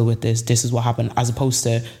to deal with this. This is what happened, as opposed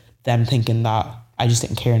to them thinking that I just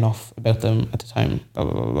didn't care enough about them at the time. Blah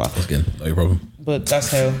blah blah blah. That's again not your problem. But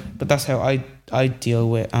that's how I deal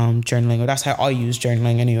with journaling, or that's how I use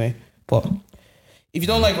journaling anyway. But if you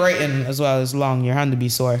don't like writing as well as long, your hand will be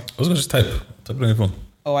sore. I was gonna just type it on your phone.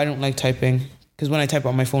 Oh, I don't like typing because when I type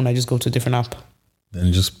on my phone, I just go to a different app.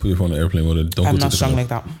 Then just put your phone on airplane mode and don't I'm go to not strong like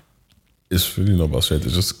that. It's really not about strength.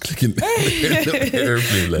 It's just clicking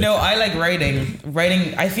airplane. Like. No, I like writing.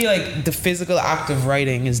 Writing, I feel like the physical act of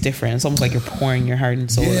writing is different. It's almost like you're pouring your heart and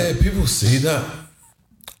soul. Yeah, people say that,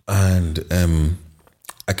 and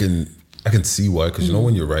I can see why. Because you know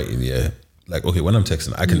when you're writing, yeah, like okay, when I'm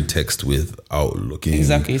texting, I can text without looking.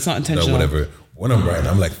 Exactly, it's not intentional. Whatever. When I'm writing,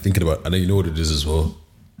 I'm like thinking about, and then you know what it is as well.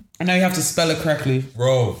 And now you have to spell it correctly.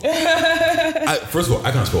 Bro. First of all,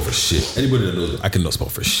 I can't spell for shit. Anybody that knows, I cannot spell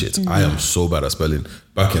for shit. I am so bad at spelling.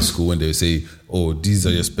 Back in school when they say, oh, these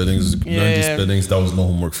are your spellings, learn these spellings, that was no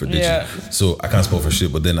homework for diction. Yeah. So I can't spell for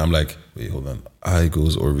shit, but then I'm like, wait, hold on. I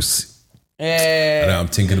goes or and I'm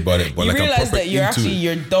thinking about it. But you like realize that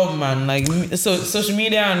you're dumb, man. Like, so social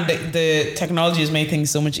media and the technology has made things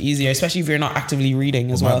so much easier, especially if you're not actively reading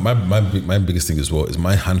as well. My biggest thing as well is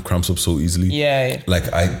my hand cramps up so easily. Yeah. Like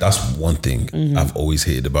that's one thing I've always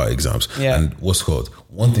hated about exams. Yeah. And what's called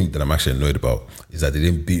one thing that I'm actually annoyed about is that they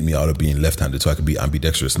didn't beat me out of being left-handed so I could be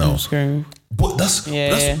ambidextrous now. But that's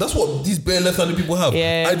what these bare left-handed people have.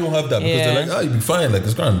 Yeah. I don't have that because they're like, oh, you'll be fine. Like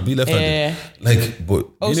it's grand, be left-handed. Yeah. Like, but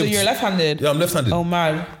so you're left-handed? Yeah, I'm left-handed. Oh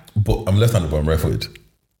man. But I'm left-handed, but I'm right-footed.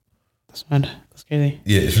 That's mad. That's crazy.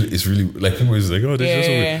 Yeah, it's really like people are just like, oh, this is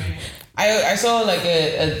so weird. I saw like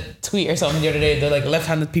a tweet or something the other day. They're like,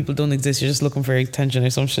 left-handed people don't exist. You're just looking for attention or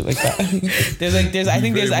some shit like that. I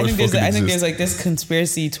think there's like this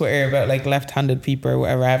conspiracy Twitter about like left-handed people or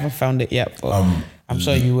whatever. I haven't found it yet, but I'm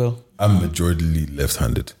sure you will. I'm majority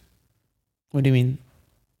left-handed. What do you mean?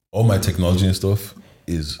 All my technology and stuff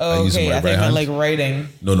is I use my right hand. Like writing.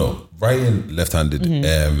 No, writing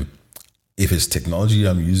left-handed. If it's technology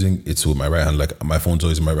I'm using, it's with my right hand. Like my phone's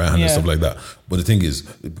always in my right hand and stuff like that. But the thing is,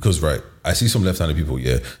 because I see some left-handed people.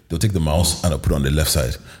 Yeah, they'll take the mouse and they'll put it on the left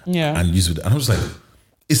side. Yeah, and use it. And I'm just like,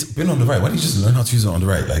 it's been on the right. Why don't you just learn how to use it on the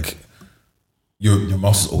right? Like your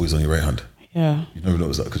mouse is always on your right hand. Yeah. You never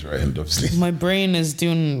noticed that because you're right-handed, obviously. My brain is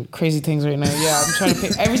doing crazy things right now. Yeah, I'm trying to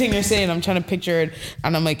pick everything you're saying. I'm trying to picture it,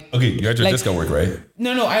 and I'm like, okay, you got your discount work, right?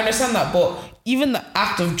 No, I understand that, but even the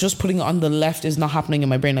act of just putting it on the left is not happening in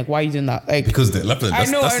my brain. Like, why are you doing that? Like, because the left. I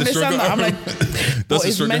know, I understand that. I'm like, well,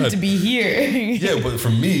 it's meant to be here. Yeah, but for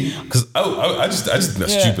me, because I just think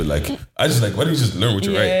that's stupid. Like, I just like, why don't you just learn what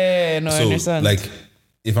you write? Yeah, no, I understand. Like,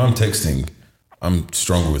 if I'm texting, I'm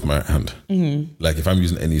stronger with my right hand. Like if I'm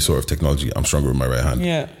using any sort of technology, I'm stronger with my right hand.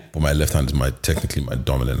 Yeah. But my left hand is technically my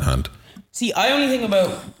dominant hand. See, I only think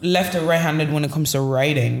about left or right-handed when it comes to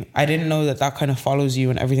writing. I didn't know that kind of follows you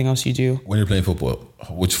in everything else you do. When you're playing football,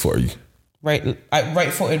 which foot are you?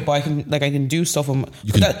 Right-footed, but I can do stuff.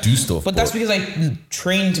 You can do stuff, but that's because I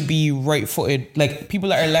trained to be right-footed. Like people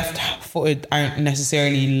that are left-footed aren't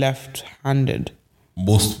necessarily left-handed.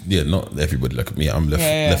 Not everybody like me. I'm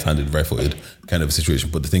left-handed, right-footed kind of a situation.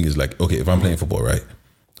 But the thing is, like, okay, if I'm playing football, right?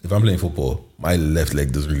 If I'm playing football, my left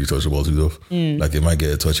leg doesn't really touch the ball too tough. Like it might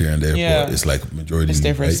get a touch here and there, but it's like majority. It's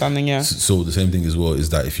different right? standing, yeah. So the same thing as well is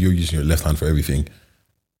that if you're using your left hand for everything,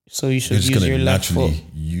 so you should use your left foot.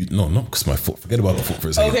 Not because my foot. Forget about the foot for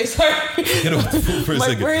a second. Okay, sorry. Forget about the foot for a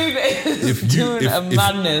second. My brain is doing a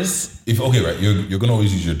madness. You're gonna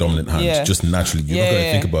always use your dominant hand, just naturally. You're not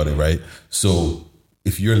gonna think about it, right? So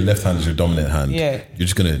if your left hand is your dominant hand, you're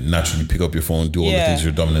just gonna naturally pick up your phone, do all the things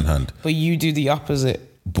with your dominant hand. But you do the opposite.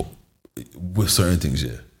 But with certain things,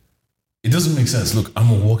 it doesn't make sense. Look,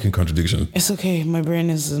 I'm a walking contradiction. It's okay. My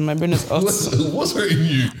brain is what's hurting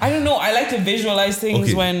you? I don't know. I like to visualize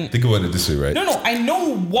things when. Think about it this way, right? No. I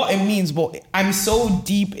know what it means, but I'm so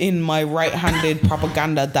deep in my right-handed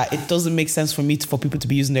propaganda that it doesn't make sense for people to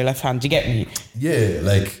be using their left hand. Do you get me? Yeah,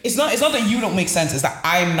 like it's not that you don't make sense. It's that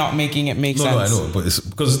I'm not making it make sense. No, I know, but it's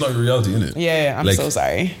because it's not your reality, isn't it? Yeah, I'm so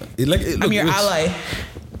sorry. I'm your ally.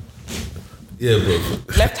 Yeah, bro.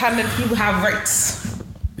 Left-handed people have rights.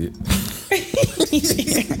 Yeah.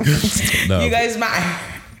 You guys matter.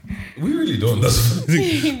 We really don't. That's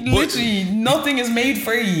literally nothing is made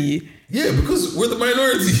free. Yeah, because we're the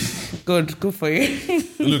minority. Good for you.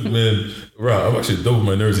 Look, man, right, I'm actually a double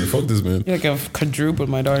minority. Fuck this, man. You're like a quadruple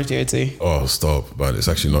minority, I'd say. Oh, stop, man. It's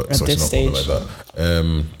actually not. It's At actually this not stage. like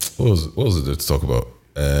that. What was it there to talk about?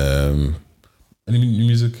 Any new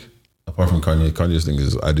music apart from Kanye? Kanye's thing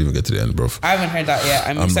is I didn't even get to the end, bro. I haven't heard that yet.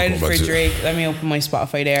 I'm not excited going back for to it. Drake. Let me open my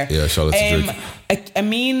Spotify there. Yeah, shout out to Drake. I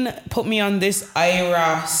mean, put me on this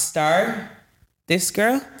Ira Star. This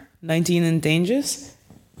girl, 19 and Dangerous.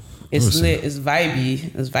 It's lit. It's vibey.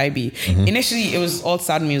 Mm-hmm. Initially, it was all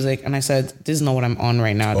sad music, and I said, "This is not what I'm on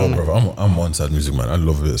right now." I Oh, don't bro, I'm on sad music, man. I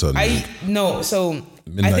love it. Sad music. No. So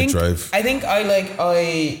Midnight Drive. I think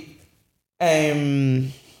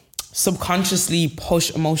I subconsciously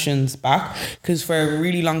push emotions back because for a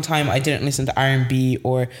really long time I didn't listen to R&B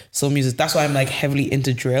or soul music. That's why I'm like heavily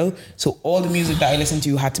into drill. So all the music that I listened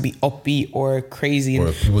to had to be upbeat or crazy.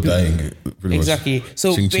 Or people dying. Pretty Exactly. Much.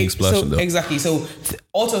 So, ching, ching, splash and that. exactly. So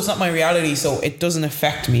also it's not my reality, so it doesn't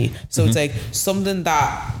affect me. So it's like something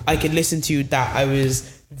that I could listen to that I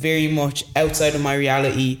was very much outside of my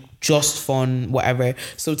reality, just fun, whatever.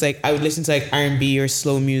 So it's like I would listen to like R&B or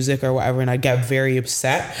slow music or whatever, and I'd get very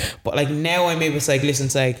upset. But like now I'm able to like listen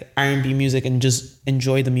to like R&B music and just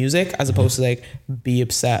enjoy the music as opposed to like be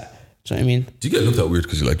upset. Do you know what I mean? Do you get looked at weird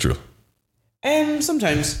because you like drill?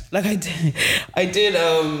 Sometimes like I did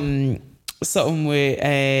something with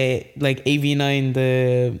like AV9,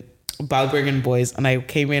 the Balbriggan boys, and I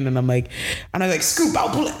came in and I was like scoop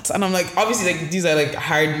out bullets, and I'm like, obviously like these are like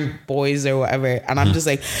hard boys or whatever, and I'm just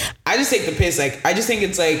like, I just take the piss. Like I just think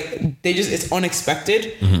it's like it's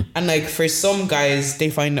unexpected, and like for some guys they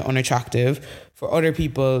find it unattractive. For other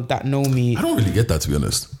people that know me, I don't really get that, to be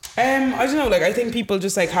honest. I don't know, like I think people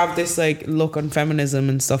just like have this like look on feminism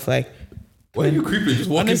and stuff like. Why are you creeping? Just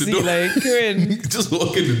walk Honestly, in the door. like, Corinne. Just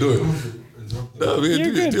walk in the door. Nah, man, You're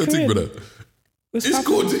do good, your thing, Corinne. brother. It's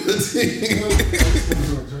cool, do your thing.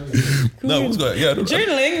 Nah, what's going on? Yeah, I don't,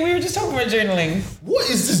 Journaling? We were just talking about journaling. what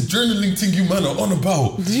is this journaling thing you man are on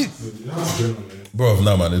about? Bro,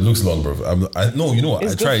 nah, man, it looks long, bro. No, you know what?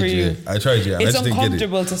 It's I good tried, for you. I tried, and I It's just didn't get it.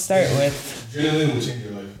 uncomfortable to start with. Journaling will change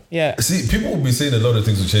your life. Yeah. See, people will be saying a lot of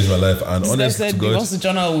things to change my life, and This guy honest said to he God, wants to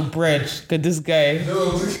journal with bread. Good, this guy.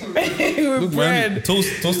 with look, bread. man,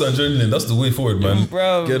 toast and journaling, that's the way forward, man.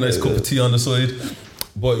 Bro. Get a nice cup of tea on the side.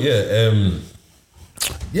 But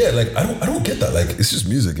yeah, like I don't get that. Like it's just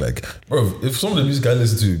music. Like, bro, if some of the music I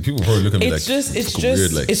listen to, people probably look at me It's like just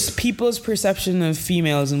weird, like, it's people's perception of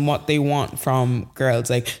females and what they want from girls.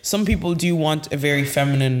 Like some people do want a very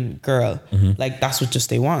feminine girl. Like that's what just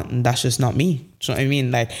they want, and that's just not me. Do you know what I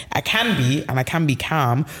mean? Like I can be, and I can be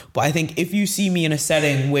calm, but I think if you see me in a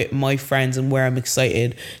setting with my friends and where I'm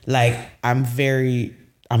excited, like I'm very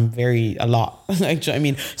a lot. Like, do you know what I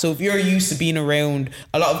mean? So if you're used to being around,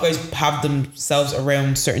 a lot of guys have themselves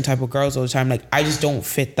around certain type of girls all the time. Like I just don't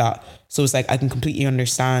fit that. So it's like I can completely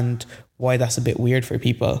understand why that's a bit weird for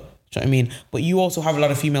people. Do you know what I mean? But you also have a lot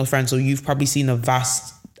of female friends, so you've probably seen a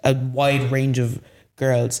wide range of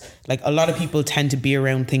girls. Like a lot of people tend to be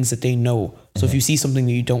around things that they know. So if you see something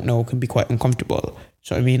that you don't know, it can be quite uncomfortable.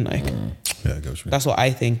 Do you know what I mean? Like yeah, I get what you mean. that's what I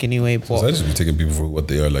think anyway. But I just be taking people for what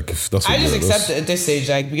they are. Like if that's what I just they are, accept it at this stage,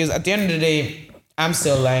 like, because at the end of the day, I'm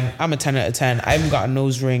still like, I'm a 10 out of 10. I haven't got a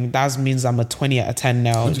nose ring. That means I'm a 20 out of 10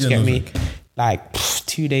 now. When'd Just you get get a me? nose ring? Like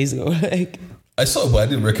 2 days ago. Like, I saw it, but I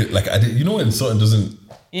didn't reckon. Like I did. You know when something doesn't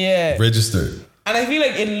yeah. register. And I feel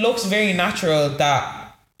like it looks very natural that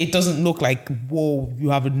it doesn't look like, whoa, you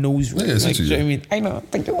have a nose ring. Yeah, like, do essentially, you know what I mean? I know.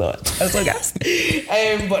 Thank you, Lord. That's so gas.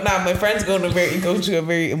 But now my friend's going through a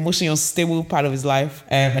very emotional, stable part of his life.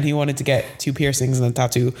 And he wanted to get 2 piercings and a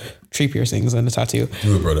tattoo, 3 piercings and a tattoo.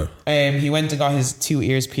 Do it, brother. He went and got his 2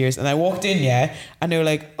 ears pierced, and I walked in, and they were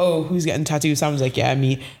like, "Oh, who's getting tattoos?" Sam was like, "Yeah,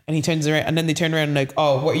 me." And he turns around, and then they turned around and like,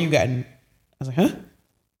 "Oh, what are you getting?" I was like, "Huh?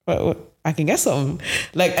 What? I can get something."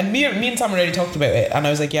 Like, and me and Sam already talked about it, and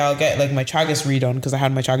I was like, "Yeah, I'll get like my tragus redone because I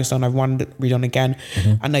had my tragus done. I wanted it redone again,"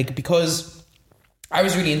 and like because I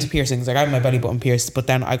was really into piercings. Like I had my belly button pierced, but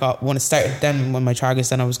then when it started, then when my tragus,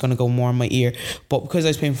 then I was gonna go more on my ear. But because I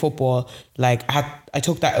was playing football, like I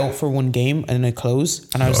took that out for 1 game and then it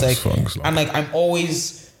closed, and I was That's like, fun. and like I'm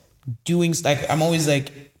always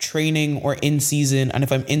training or in season, and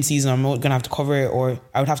if I'm in season I'm gonna have to cover it, or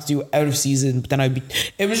I would have to do it out of season, but then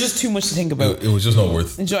it was just too much to think about. It was just not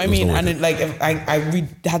worth. Do you know what I mean? And it, like if I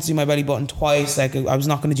had to do my belly button twice, like I was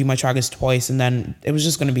not going to do my tragus twice, and then it was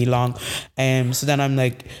just going to be long. So then I'm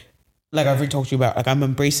like, like I've already talked to you about, like I'm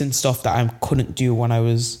embracing stuff that I couldn't do when I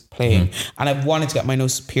was playing. And I've wanted to get my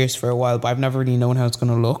nose pierced for a while, but I've never really known how it's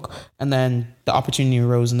going to look. And then the opportunity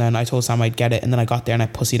arose, and then I told Sam I'd get it. And then I got there and I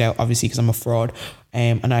pussied out, obviously, because I'm a fraud.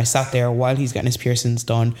 And I sat there while he's getting his piercings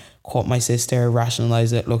done, caught my sister,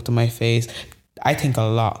 rationalized it, looked at my face. I think a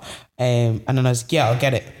lot. And then I was like, yeah, I'll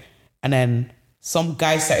get it. And then some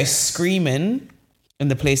guy started screaming in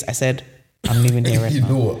the place. I said, I'm leaving here right now.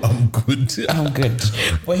 You know what? I'm good. I'm good.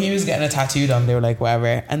 But he was getting a tattoo done. They were like,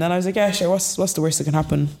 whatever. And then I was like, yeah, sure. What's the worst that can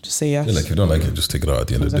happen? Just say yes. Yeah, like if you don't like it, just take it out at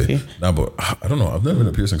the end of the day. Exactly. Nah, but I don't know. I've never been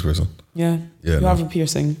a piercings person. Yeah. Yeah, You no. have a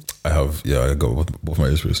piercing. I have. Yeah, I got both my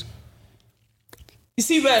ears pierced. You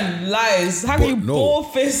see, Ben, lies. How can you no.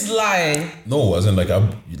 bull-faced lie? No, as in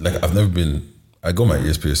I've never been. I got my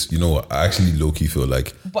ears pierced. You know what? I actually low key feel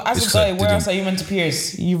like. But as a guy, where else are you meant to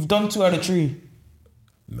pierce? You've done 2 out of 3.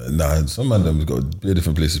 Nah, some man them got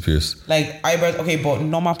different places pierced. Like eyebrows, okay, but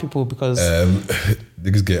normal people, because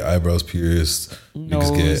Niggas get eyebrows pierced.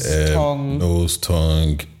 Niggas get tongue. nose,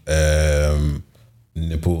 tongue,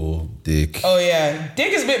 nipple, dick. oh yeah,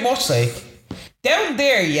 dick is a bit much. Like down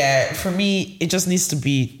there, yeah. For me, it just needs to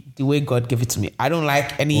be the way God give it to me. I don't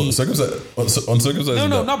like any. Uncircumcised.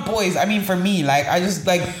 No, not boys. I mean, for me, like I just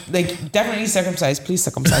like definitely circumcised. Please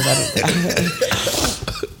circumcise.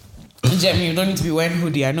 Get me? You don't need to be wearing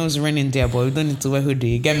hoodie. I know it's raining there, but you don't need to wear hoodie.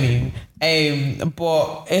 You get me?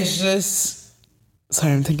 But it's just.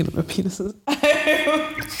 Sorry, I'm thinking about penises.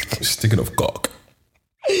 She's thinking of cock.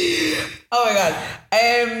 Oh my god.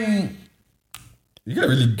 You can't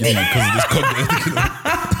really get me because of this cock.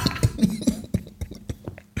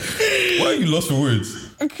 Why are you lost for words?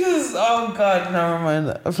 Because oh god, never mind.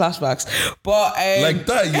 Flashbacks. But Like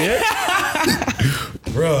that, yeah,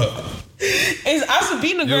 bruh. it's as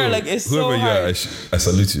being a girl, like it's so whoever you hard. are, I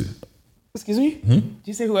salute you. Excuse me? Do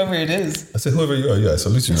you say whoever it is? I said whoever you are, yeah, I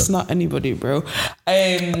salute you. It's not anybody, bro.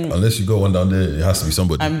 Unless you go one down there, it has to be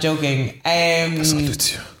somebody. I'm joking. I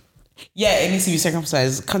salute you. Yeah, it needs to be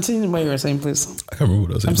circumcised. Continue what you were saying, please. I can't remember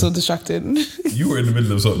what I was saying. I'm so distracted. You were in the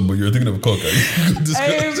middle of something, but you were thinking of a cock.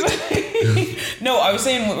 No, I was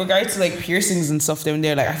saying with regards to like piercings and stuff down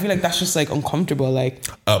there, like I feel like that's just like uncomfortable. Like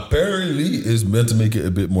Apparently, it's meant to make it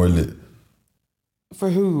a bit more lit. for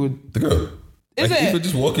who? The girl. Is like, it? If you're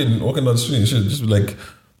just walking down the street, it should just be like,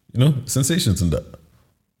 sensations and that.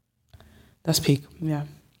 That's peak. Yeah.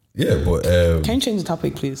 Yeah, but Can you change the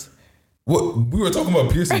topic, please? what we were talking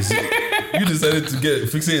about piercings. You decided to get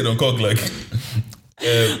fixated on cock, like.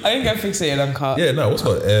 I didn't get fixated on cock. Yeah, no, what's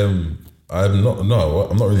called? I'm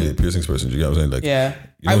not really a piercings person. Do you get what I'm saying? Like, Yeah.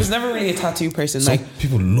 I was never really a tattoo person. Some Like,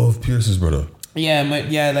 people love piercings, brother.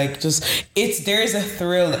 yeah, like just there is a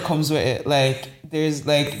thrill that comes with it. Like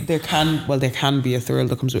there can be a thrill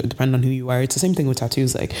that comes with it depending on who you are. It's the same thing with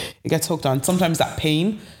tattoos. Like it gets hooked on. Sometimes that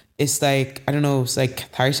pain, it's like I don't know, it's like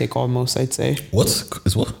cathartic almost. I'd say.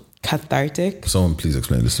 It's what? Cathartic. Someone please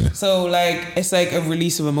explain this to me. So like it's like a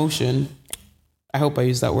release of emotion. I hope I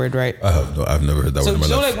used that word right. I've never heard that So word in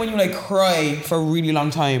my life. like when you like cry for a really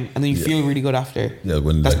long time and then you feel really good after. Yeah,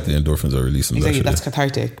 when like the endorphins are releasing. Exactly, that that's shit.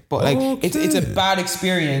 cathartic. But like it's a bad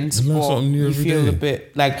experience. You learn But something new you every feel day. a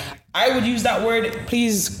bit like I would use that word.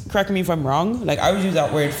 Please correct me if I'm wrong. Like I would use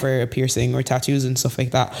that word for a piercing or tattoos and stuff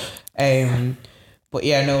like that. But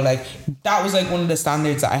yeah, no, like that was like one of the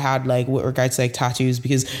standards that I had like with regards to like tattoos,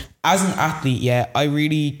 because as an athlete, yeah, I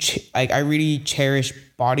really cherish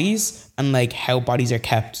bodies and like how bodies are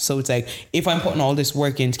kept. So it's like if I'm putting all this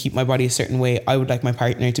work in to keep my body a certain way, I would like my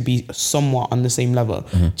partner to be somewhat on the same level.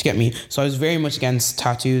 Do you get me? So I was very much against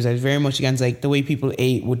tattoos. I was very much against like the way people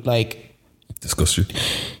ate would like Disgust you.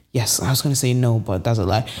 Yes, I was gonna say no, but that's a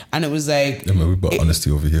lie. And it was like, Yeah, man, we got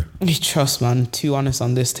honesty over here. trust, man, too honest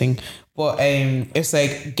on this thing. But it's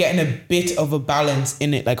like getting a bit of a balance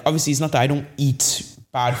in it. Like obviously, it's not that I don't eat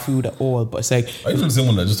bad food at all, but it's like, Are you from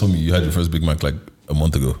someone that just told me you had your first Big Mac like a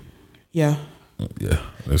month ago? yeah, Yeah,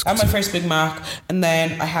 I had my first Big Mac, and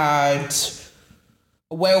then I had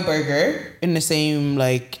a Well Burger in the same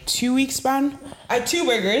like 2 week span. I had 2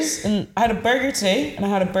 burgers, and I had a burger today, and I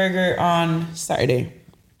had a burger on Saturday.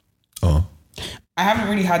 Oh, I haven't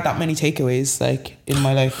really had that many takeaways like in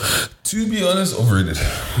my life. to be honest, overrated.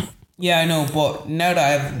 Yeah, I know, but now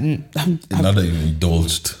that Now that you've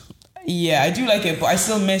indulged. yeah, I do like it, but I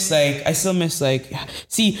still miss like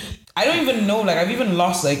see, I don't even know, like I've even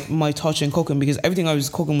lost like my touch in cooking because everything I was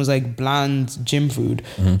cooking was like bland gym food.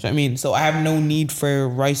 Do you know what I mean? So I have no need for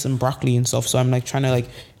rice and broccoli and stuff. So I'm like trying to like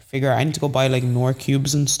figure out, I need to go buy like Knorr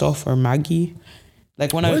cubes and stuff or Maggi.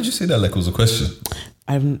 Like when Why did you say that like it was a question?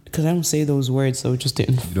 because I don't say those words, so it just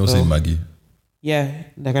didn't. You don't say Maggie. Yeah,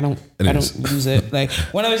 like I don't use it. Like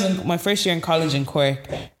when I was in my first year in college in Cork,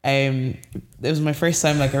 it was my first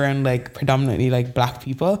time like around like predominantly like black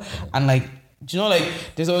people, and like, do you know, like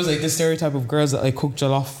there's always like this stereotype of girls that like cook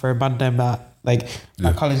jollof for a bad time at like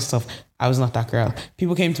at college and stuff. I was not that girl.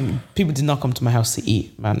 People did not come to my house to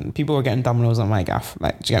eat, man. People were getting Domino's on my gaff.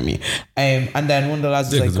 Like, do you get me? And then one of the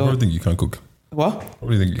lads was like, I think you can't cook. What? I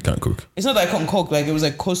really think you can't cook. It's not that I couldn't cook. Like, it was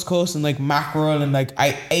like couscous and like mackerel, and like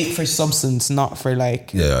I ate for substance, not for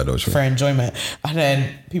like I know for enjoyment. And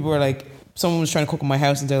then people were like, someone was trying to cook in my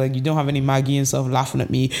house, and they're like, "You don't have any Maggie and stuff," laughing at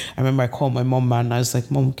me. I remember I called my mum, man, and I was like,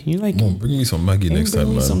 "Mum, can you like, Mom, bring me some Maggie next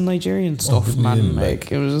time, man. Some Nigerian stuff, bring me man." in, like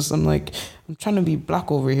it was just, I'm like, I'm trying to be black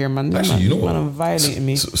over here, man. Actually, man, you know what? Man, violating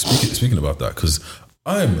me. So speaking about that, because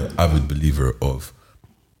I'm an avid believer of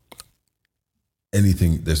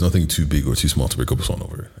anything. There's nothing too big or too small to break up with someone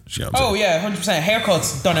over. You know what I'm saying? Yeah, 100%.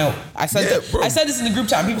 Haircuts done out. I said this in the group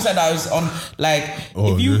chat, and people said that I was on like.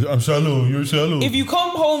 I'm shallow. You're shallow. If you come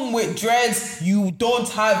home with dreads, you don't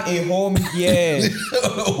have a home here.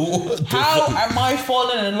 How am I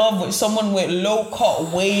falling in love with someone with low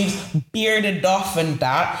cut waves, bearded off, and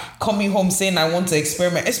that coming home saying I want to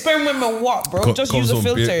experiment? Experiment with what, bro? Just use a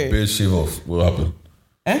filter. Beard shave off. What happened?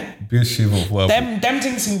 Beard shave off. What happened? Them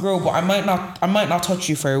things can grow, but I might not touch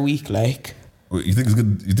you for a week. Like, wait, you think it's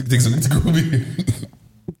good? You think things are going to grow me?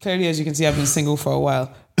 Clearly, as you can see, I've been single for a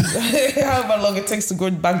while. How long it takes to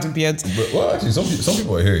grow back to beards? But, well, actually, some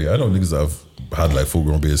people are hairy. I know niggas that have had like full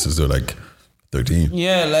grown beards since they're like 13.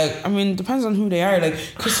 Yeah, like, I mean, depends on who they are. Like,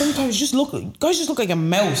 because sometimes guys just look like a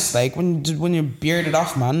mouse. Like when you're bearded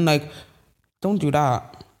off, man. Like, don't do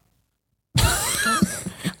that.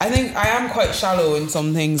 I think I am quite shallow in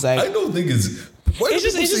some things. Like, I don't think it's. Why do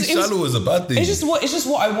people say shallow is a bad thing? It's just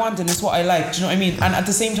what I want, and it's what I like. Do you know what I mean? And at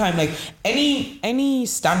the same time, like any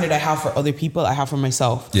standard I have for other people, I have for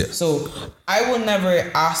myself. Yeah. So I will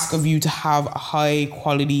never ask of you to have a high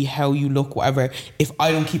quality, how you look, whatever, if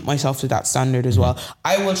I don't keep myself to that standard as well.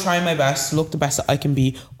 I will try my best, look the best that I can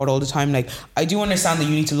be, but all the time, like, I do understand that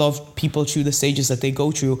you need to love people through the stages that they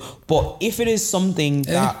go through. But if it is something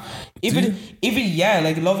that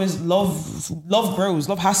love grows,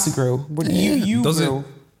 love has to grow. But you Does grow.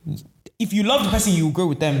 If you love the person, you grow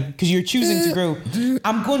with them because you're choosing to grow.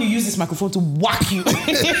 I'm going to use this microphone to whack you.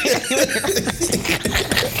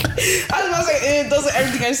 I was gonna say it does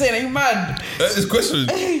everything I'm saying. Are you mad? It's question.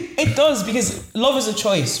 It does, because love is a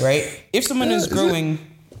choice, right? If someone is growing.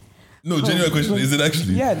 No, genuine question. Is it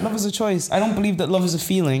actually? Yeah, love is a choice. I don't believe that love is a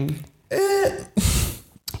feeling.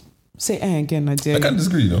 Say again, I dare. I can't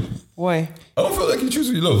disagree, you know. Why? I don't feel like you choose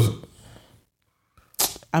who you love.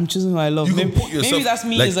 I'm choosing what I love. You can put yourself, maybe that's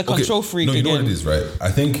me as a control freak. No, you again. know what it is, right?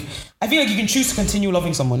 I feel like you can choose to continue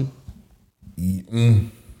loving someone.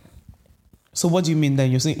 So what do you mean then?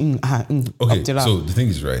 You're saying okay, so the thing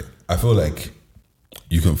is, right, I feel like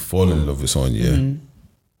you can fall in love with someone,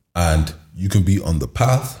 and you can be on the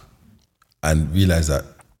path and realize that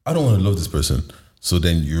I don't want to love this person. So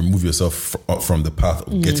then you remove yourself from the path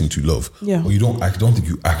of getting to love. Yeah. Or I don't think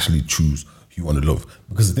you actually choose who you want to love.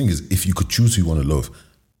 Because the thing is, if you could choose who you want to love,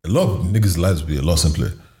 a lot of niggas' lives would be a lot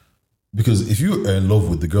simpler. Because if you are in love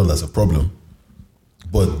with the girl that's a problem,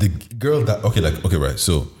 but the girl that, right,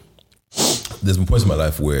 so there's been points in my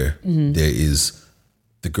life where there is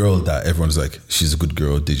the girl that everyone's like, she's a good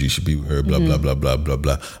girl, you should be with her, blah, blah, blah, blah, blah,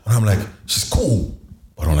 blah. And I'm like, she's cool,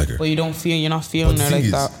 but I don't like her. But you're not feeling her like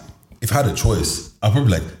that. If I had a choice, I'd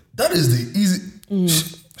probably be like, that is the easy,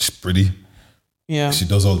 she's pretty. Yeah. She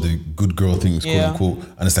does all the good girl things, quote unquote.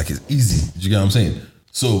 And it's like, it's easy. Do you get what I'm saying?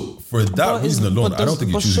 So for that reason alone, I don't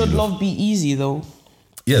think you choose. But should love be easy though?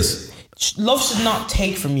 Yes. Love should not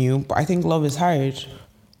take from you, but I think love is hard.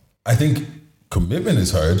 I think commitment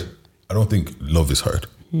is hard. I don't think love is hard.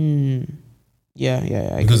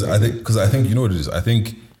 Yeah. Because I think you know what it is. I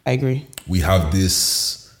agree. We have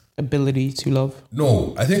this ability to love.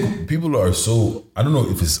 No, I think people are so, I don't know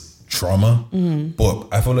if it's trauma, but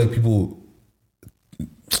I feel like people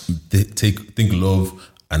think love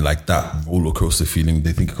and like that roller coaster feeling,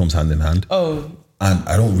 they think it comes hand in hand. Oh. And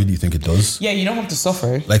I don't really think it does. Yeah, you don't have to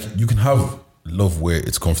suffer. Like, you can have love where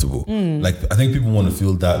it's comfortable. Like, I think people want to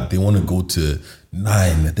feel that they want to go to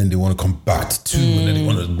 9 and then they want to come back to 2 and then they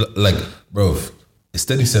want to, like, bro, it's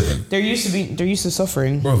steady 7. They're used to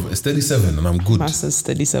suffering. Bro, it's steady 7 and I'm good. Master's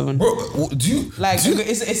steady 7. Bro,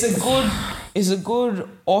 it's a good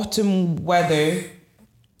autumn weather,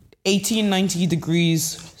 18-19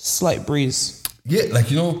 degrees, slight breeze. Yeah, like,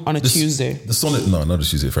 you know, on a Tuesday. The sun is not a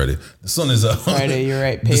Tuesday, Friday. The sun is out. Friday, you're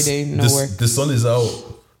right. Payday, no work. The sun is out.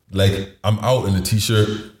 Like, I'm out in a t-shirt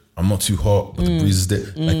I'm not too hot, but the breeze is there.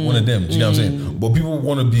 Like one of them. Do you know what I'm saying? But people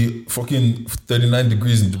want to be fucking 39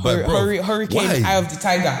 degrees in Dubai, bro. Hurricane Eye of the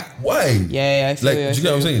Tiger. Why? Yeah, I feel like, you, do you get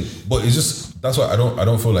what I'm saying? But it's just, that's why I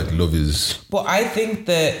don't feel like love is. But I think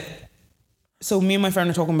that, so me and my friend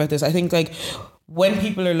are talking about this. I think like when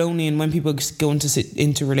people are lonely and when people go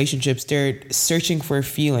into relationships, they're searching for a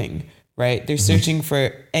feeling, right? They're searching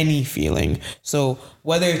for any feeling. So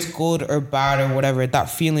whether it's good or bad or whatever, that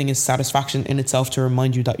feeling is satisfaction in itself to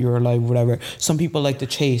remind you that you're alive, whatever. Some people like the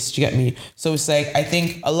chase, do you get me? So it's like, I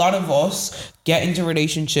think a lot of us get into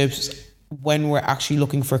relationships when we're actually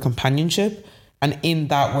looking for companionship. And in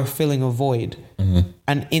that, we're filling a void.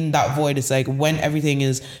 And in that void, it's like when everything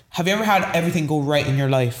is... Have you ever had everything go right in your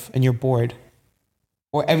life and you're bored?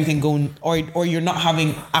 Or everything going... Or you're not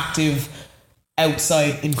having active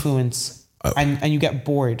outside influence and you get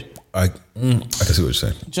bored. I can see what you're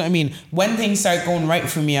saying. Do you know what I mean? When things start going right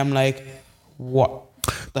for me, I'm like, what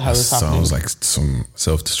the hell is happening? Sounds like some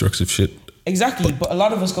self-destructive shit. Exactly, but a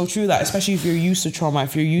lot of us go through that, especially if you're used to trauma,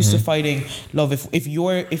 if you're used to fighting love, if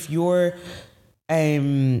your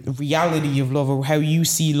reality of love or how you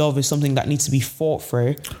see love is something that needs to be fought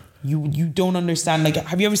for, you don't understand. Like,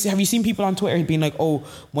 have you seen people on Twitter being like, oh,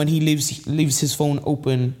 when he leaves his phone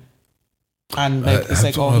open, and like it's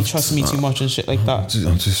like, oh, he trusts me too much and shit like that.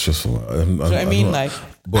 I'm just stressful. I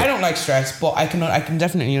don't like stress, but I can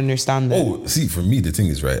definitely understand that. Oh, see, for me, the thing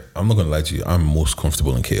is, right, I'm not gonna lie to you, I'm most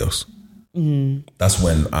comfortable in chaos. That's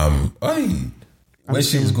when when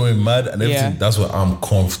she's going mad and everything, that's when I'm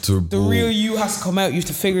comfortable. The real you has to come out. You have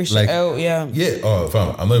to figure shit out. Yeah. Oh,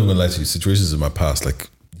 fam, I'm not even gonna lie to you. Situations in my past, like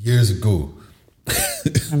years ago.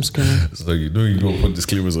 I'm screaming. So you don't put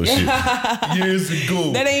disclaimers on shit. Years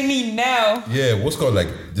ago. That ain't me now. Yeah, what's called, like,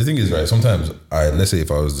 the thing is, right, sometimes let's say if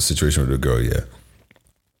I was in the situation with a girl, yeah,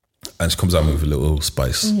 and she comes at me with a little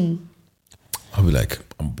spice, I'll be like,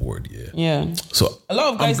 I'm bored, yeah. Yeah. So a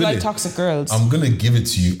lot of guys like toxic girls. I'm gonna give it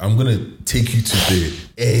to you. I'm gonna take you to the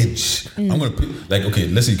edge. I'm gonna put, like, okay,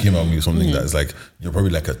 let's say you came at me with something that's like, you're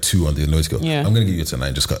probably like a 2 on the annoyed scale. Yeah. I'm gonna give you a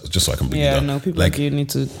 9 just so I can bring you down. No, people like you need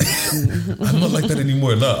to. I'm not like that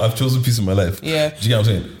anymore. No, I've chosen peace in my life. Yeah. Do you get what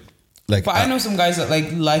I'm saying? Like, but I know some guys that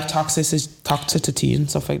like toxicity and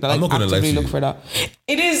stuff like that. Like, I'm not gonna actively lie to look you. for that.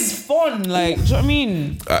 It is fun. Like, do you know what I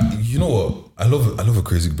mean? You know what? I love a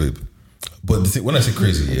crazy babe. But the thing, when I say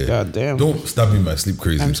crazy, yeah, God damn. don't stab me in my sleep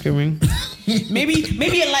crazy. I'm screaming.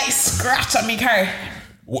 maybe a light scratch on me car.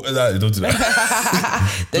 What, don't do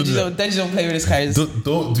that. Then you don't play with his cars.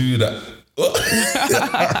 Don't do that.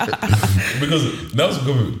 Because now it's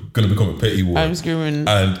gonna become a petty war. I'm screaming,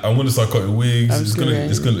 and I'm gonna start cutting wigs. I'm It's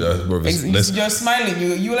gonna. You're smiling.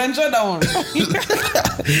 You will enjoy that one.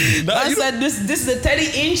 I said this is a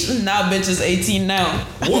 30-inch. Now, bitch, is 18 now.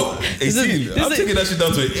 What? 18? I'm taking that shit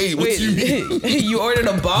down to an 8. What do you mean? You ordered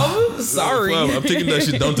a bomb? Sorry. Well, I'm taking that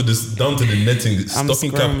shit down to the netting,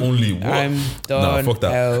 stocking cap only. What? I'm done. Nah, fuck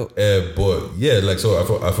that. But yeah, like, so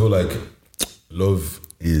I feel like love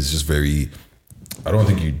is just very. I don't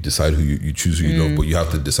think you decide who you choose who you love, but you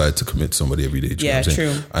have to decide to commit to somebody every day. Do you know what I'm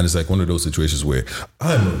saying? True. And it's like one of those situations where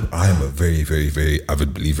I'm a very, very, very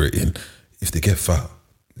avid believer in, if they get fat,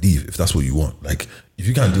 leave. If that's what you want, like, if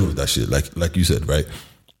you can't deal with that shit, like you said, right?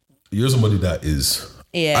 You're somebody that is.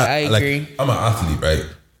 Yeah, I agree. Like, I'm an athlete, right?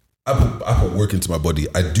 I put work into my body.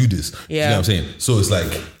 I do this. Yeah. Do you know what I'm saying? So it's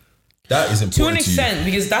like that is important to an extent,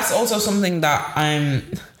 because that's also something that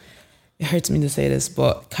it hurts me to say this,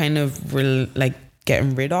 but kind of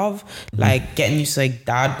getting rid of, like getting used to like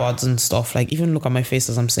dad bods and stuff. Like, even look at my face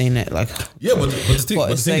as I'm saying it. Like, yeah, but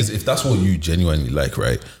the thing is, if that's what you genuinely like,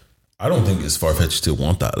 right? I don't think it's far fetched to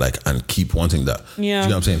want that, like, and keep wanting that. Yeah, do you know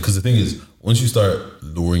what I'm saying? Because the thing is, once you start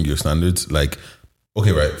lowering your standards, like,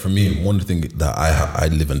 okay, right, for me, one thing that I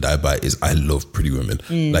live and die by is I love pretty women.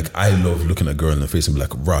 Like, I love looking a girl in the face and be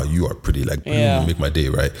like, rah, you are pretty. Like, pretty women make my day,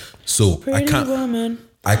 right? So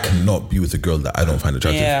I cannot be with a girl that I don't find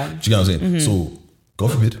attractive. Yeah. Do you know what I'm saying? So,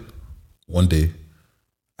 God forbid, one day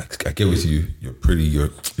I get with you, you're pretty, you're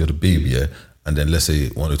the babe, yeah, and then let's say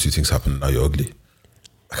 1 or 2 things happen, now you're ugly.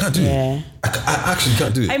 I can't do it. I actually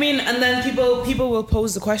can't do it. I mean, and then people will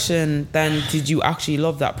pose the question, then did you actually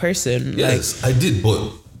love that person? Yes, I did,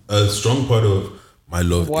 but a strong part of my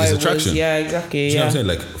love is attraction. Exactly. Do you know what I'm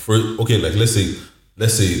saying? Like,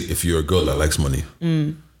 let's say if you're a girl that likes money,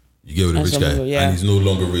 you get with a rich guy and he's no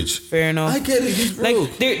longer rich. Fair enough. I get it, he's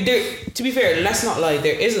broke. Like, there, to be fair, let's not lie,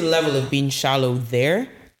 there is a level of being shallow there,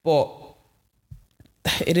 but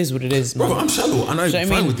it is what it is, man. Bro, I'm shallow and I'm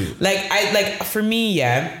fine with it. Like for me,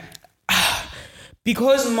 yeah,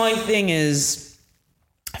 because my thing is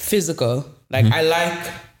physical. Like, I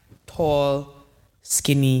like tall,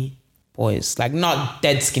 skinny, boys, like not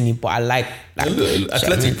dead skinny, but I like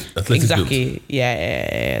athletic exactly. build.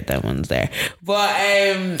 Yeah, that one's there.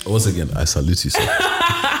 But once again, I salute you, sir.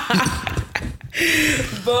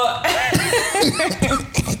 but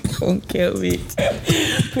don't kill me.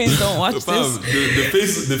 Please don't watch this. The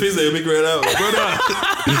face that you make right now, brother.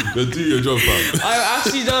 You're doing your job, fam. I'm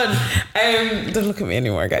actually done. Don't look at me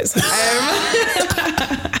anymore, guys.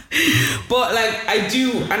 But like I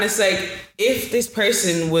do, and it's like if this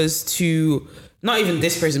person was to, not even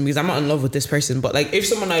this person because I'm not in love with this person, but like if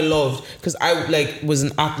someone I loved, because I like was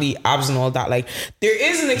an athlete, abs and all that, like there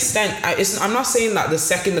is an extent. I'm not saying that the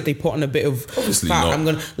second that they put on a bit of Obviously fat, not. I'm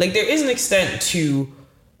gonna like there is an extent to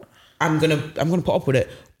I'm gonna put up with it.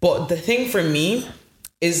 But the thing for me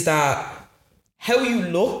is that how you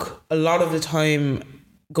look a lot of the time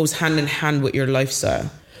goes hand in hand with your lifestyle.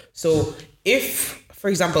 So if, for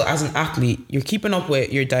example, as an athlete, you're keeping up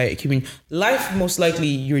with your diet, keeping life, most likely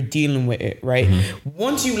you're dealing with it, right?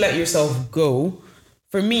 Once you let yourself go,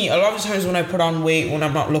 for me, a lot of times when I put on weight, when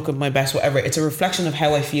I'm not looking my best, whatever, it's a reflection of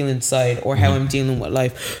how I feel inside or how I'm dealing with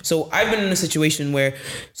life. So I've been in a situation where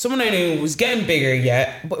someone I knew was getting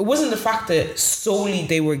bigger, but it wasn't the fact that solely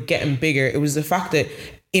they were getting bigger. It was the fact that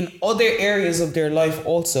in other areas of their life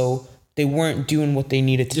also, they weren't doing what they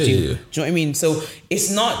needed to do. Yeah. Do you know what I mean? So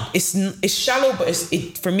it's shallow, but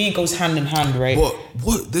for me, it goes hand in hand, right?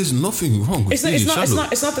 What? There's nothing wrong with being shallow.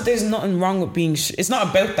 It's not that there's nothing wrong with being. It's not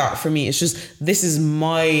about that for me. It's just this is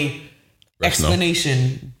my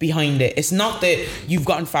explanation behind it. It's not that you've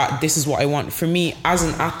gotten fat. This is what I want. For me, as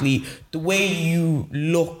an athlete, the way you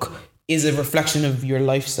look is a reflection of your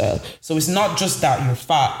lifestyle. So it's not just that you're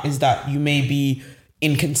fat. It's that you may be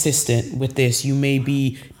inconsistent with this. You may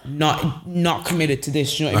be not committed to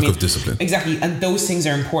this. You know what I mean? Lack of discipline. Exactly. And those things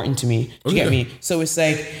are important to me. Do you get me? So it's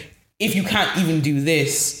like, if you can't even do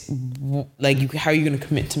this, like, how are you going to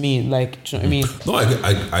commit to me? Like, do you know what I mean?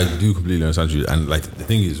 No, I do completely understand you. And like the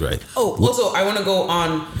thing is, right? Oh, also, I want to go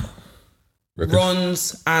on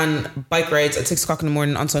runs and bike rides at 6 o'clock in the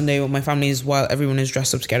morning on Sunday with my families while everyone is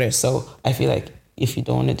dressed up together. So I feel like if you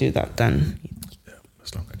don't want to do that, then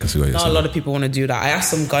I can see what you're not saying. a lot of people want to do that. I asked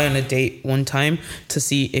some guy on a date one time to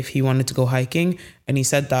see if he wanted to go hiking, and he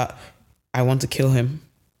said that I want to kill him.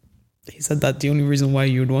 He said that the only reason why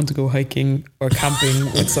you would want to go hiking or camping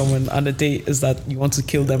with someone on a date is that you want to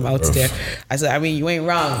kill them out there. I said, I mean, you ain't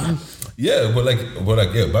wrong. Yeah, but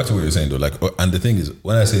yeah, back to what you're saying though. Like, and the thing is,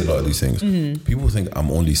 when I say a lot of these things, people think I'm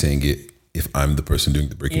only saying it if I'm the person doing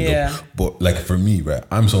the breaking down. But like for me, right,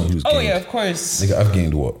 I'm someone who's gained. Oh yeah, of course. Like I've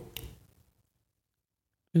gained what?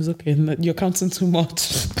 It's okay. You're counting too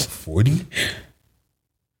much. 40,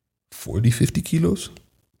 50 kilos?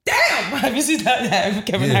 Damn! Have you seen that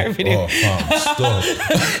Kevin Hart video? Oh, fam, stop.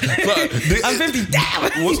 I'm 50.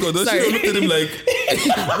 Damn! What's going on? She looked at him like,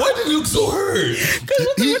 why did he look so hurt? Because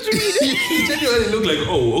what you mean? He genuinely looked like,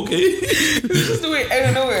 oh, okay. It's just the way out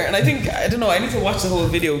of nowhere. And I think, I don't know, I need to watch the whole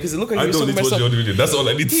video because it looked like I he was don't talking need to about watch the audio video. That's all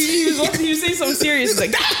I need to see. He was saying something serious. He's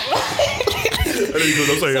like, And then he goes,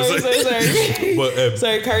 I'm sorry. sorry. But,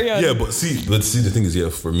 sorry, carry on. Yeah, but see, the thing is, yeah,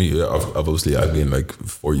 for me, I've gained like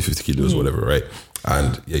 40, 50 kilos, whatever, right?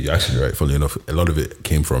 And yeah, you're actually right. Funnily enough, a lot of it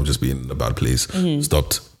came from just being in a bad place.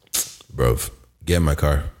 Stopped, bruv, get in my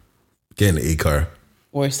car, get in a car.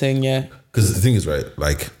 Worst thing, yeah. Because the thing is, right,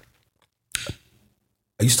 like,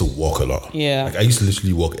 I used to walk a lot. Yeah. Like, I used to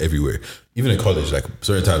literally walk everywhere. Even in college, like,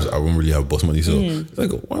 certain times I wouldn't really have bus money. So, it's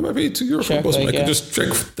like, why am I paying €2 for a bus money? I could just trek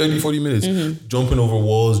 30, 40 minutes, jumping over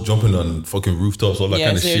walls, jumping on fucking rooftops, all that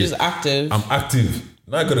kind of so shit. you're just active. I'm active.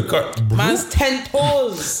 Now I got a car. Man's 10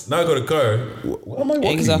 toes. Now I got a car. What am I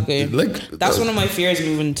walking? Exactly. Like, that's one of my fears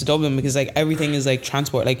moving to Dublin because like everything is like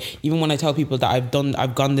transport. Like even when I tell people that I've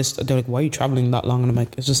gone this, they're like, why are you traveling that long? And I'm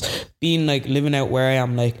like, it's just being like living out where I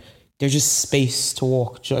am. Like there's just space to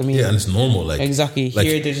walk. Do you know what I mean? Yeah, and it's normal. Like exactly. Like,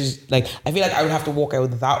 here, there's just like I feel like I would have to walk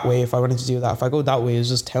out that way if I wanted to do that. If I go that way, it's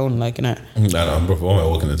just town, like innit? Nah, bro, why am I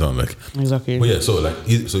walking the town? Like exactly. But yeah, so like,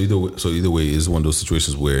 either way is one of those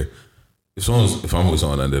situations where if I'm with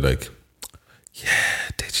someone and they're like, yeah,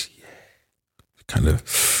 did she? Yeah, kind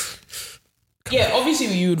of. Yeah, obviously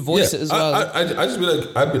you would voice it as well. I just be like,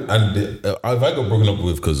 if I got broken up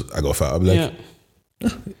with because I got fat, I'd be like,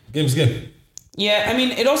 game's game. Yeah, I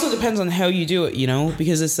mean, it also depends on how you do it, you know,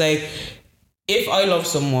 because it's like, if I love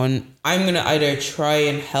someone, I'm going to either try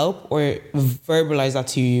and help or verbalize that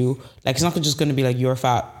to you. Like, it's not just going to be like, you're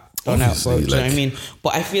fat. Done out, bro. Do you know what I mean?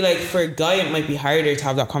 But I feel like for a guy, it might be harder to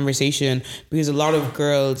have that conversation because a lot of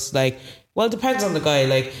girls, like, well, it depends on the guy.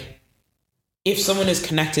 Like, if someone is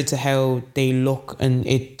connected to how they look and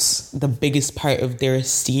it's the biggest part of their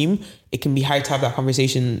esteem, it can be hard to have that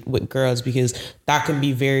conversation with girls because that can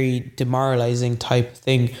be very demoralizing type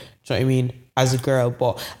thing. Do you know what I mean? As a girl.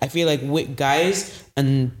 But I feel like with guys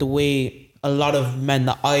and the way a lot of men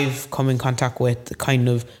that I've come in contact with kind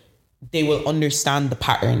of, they will understand the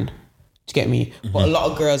pattern. Do you get me? Mm-hmm. But a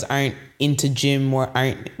lot of girls aren't into gym or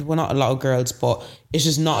well, not a lot of girls, but it's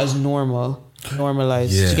just not as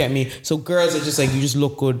normalized. Do you get me? So girls are just like, you just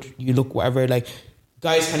look good, you look whatever. Like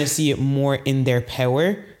guys kind of see it more in their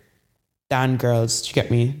power than girls. Do you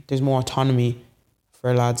get me? There's more autonomy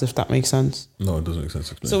for lads, if that makes sense. No, it doesn't make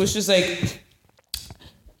sense. So it's just like,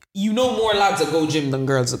 you know, more lads that go gym than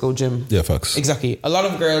girls that go gym. Yeah, facts. Exactly. A lot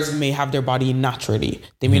of girls may have their body naturally.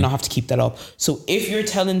 They may not have to keep that up. So if you're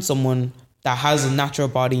telling someone that has a natural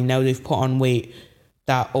body, now they've put on weight,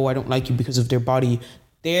 that, oh, I don't like you because of their body,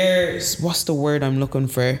 what's the word I'm looking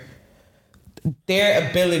for? Their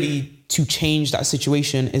ability to change that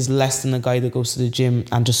situation is less than the guy that goes to the gym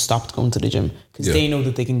and just stopped going to the gym because they know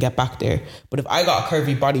that they can get back there. But if I got a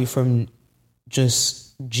curvy body from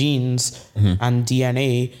just genes and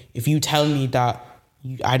DNA, if you tell me that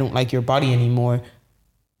I don't like your body anymore,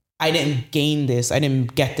 I didn't gain this, I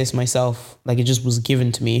didn't get this myself, like it just was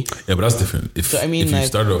given to me. Yeah, but that's different. If So, I mean, if you like-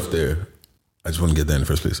 started off there, I just want to get there in the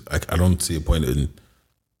first place. I don't see a point in,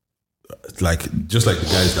 like, just like the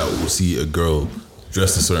guys that will see a girl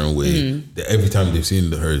dressed a certain way, that every time they've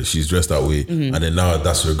seen her, she's dressed that way, and then now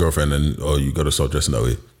that's her girlfriend, and you got to start dressing that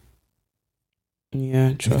way. Yeah,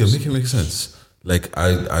 Make trust. it make sense. Like,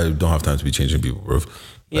 I don't have time to be changing people, bro. Like,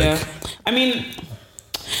 Yeah. I mean,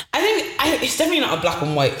 I think it's definitely not a black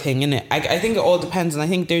and white thing, innit? I think it all depends, and I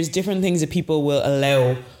think there's different things that people will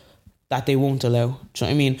allow that they won't allow. Do you know what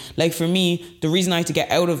I mean? Like for me, the reason I had to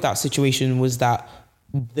get out of that situation was that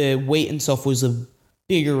the weight and stuff was a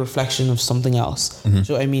bigger reflection of something else. Do you know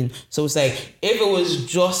what I mean? So it's like, if it was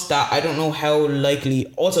just that, I don't know how likely,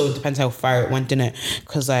 also it depends how far it went in it,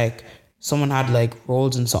 because like someone had like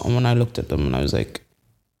rolls and something when I looked at them and I was like,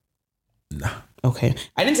 nah. okay.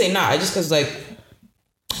 I didn't say nah, I just cause like,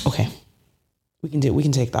 okay, we can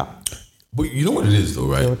take that. But you know what it is, though,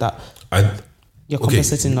 right? Deal with that. You're Okay.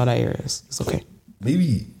 complicit in other areas. It's okay.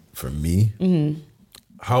 Maybe for me,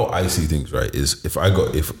 how I see things, right, is if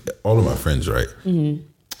all of my friends, right,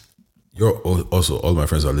 you're also, all my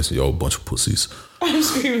friends are listening, you're all a bunch of pussies. I'm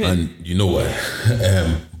screaming. And you know what?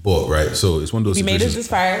 But, right, so it's one of those We made it situations. this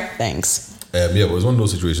far. Thanks. Yeah, but it's one of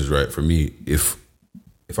those situations, right, for me, if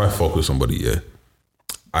I fuck with somebody, yeah,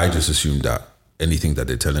 I just assume that anything that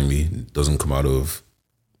they're telling me doesn't come out of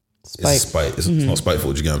Spite. It's spite. It's not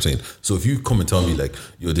spiteful. Do you get what I'm saying? So if you come and tell me like,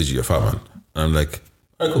 yo, Digi, you're a fat man, and I'm like,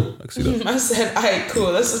 all right, cool, I can see that. I said, alright,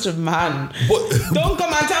 cool. That's such a man. But Don't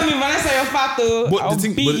come and tell me when I say you're fat though. I'll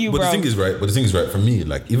beat you, but bro. the thing is, right? But the thing is, right? For me,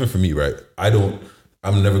 like, even for me, right?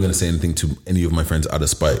 I'm never gonna say anything to any of my friends out of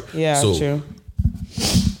spite. Yeah, so true.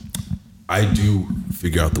 I do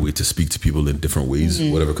figure out the way to speak to people in different ways,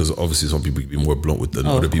 whatever. Because obviously, some people can be more blunt with than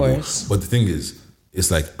other of people. course. But the thing is,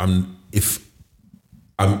 it's like if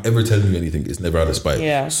I'm ever telling you anything, it's never out of spite.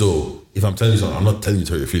 Yeah. So if I'm telling you something, I'm not telling you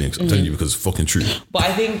to hurt your feelings. I'm telling you because it's fucking true. But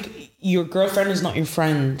I think your girlfriend is not your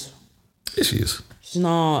friend. Yes, she is. She's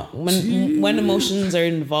not. When emotions are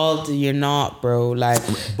involved, you're not, bro. Like,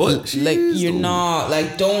 But she like is, you're though. not.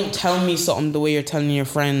 Like, don't tell me something the way you're telling your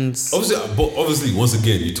friends. Obviously, once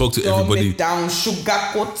again, you talk to Dumb everybody. it down, sugar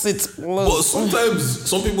coats it. But sometimes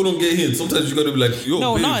some people don't get hints. Sometimes you gotta be like, yo,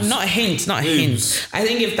 No, babes. not hints, not Babes. hints. I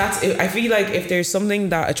think I feel like if there's something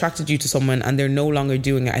that attracted you to someone and they're no longer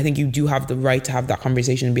doing it, I think you do have the right to have that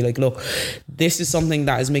conversation and be like, look, this is something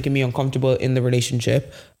that is making me uncomfortable in the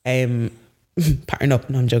relationship. Pattern up.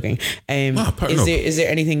 No, I'm joking. pattern up. Is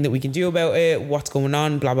there anything that we can do about it? What's going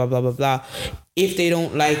on? Blah blah blah blah blah. If they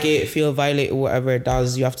don't like it, feel violated, whatever it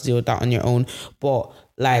does, you have to deal with that on your own. But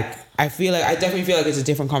like, I definitely feel like it's a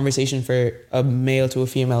different conversation for a male to a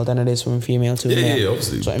female than it is from a female to a male. Yeah,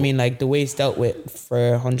 obviously. So I mean, like the way it's dealt with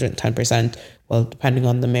for 110%. Well, depending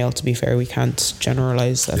on the male, to be fair, we can't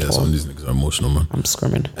generalize at Yeah, all. some of these niggas are emotional, man. I'm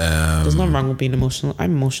screaming. There's nothing wrong with being emotional.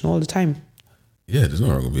 I'm emotional all the time. Yeah, there's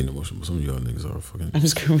nothing wrong with being emotional, but some of y'all niggas are fucking. I'm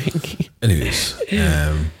screaming. Anyways,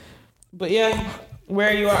 But yeah, where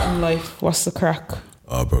are you at in life? What's the crack?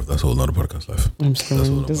 oh, bro, that's a whole nother podcast life. I'm That's all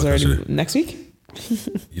screaming. I'm This is about to already say. next week.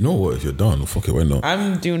 You know what? If you're done, fuck it, why not?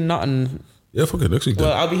 I'm doing nothing. Yeah, fuck it, next week then.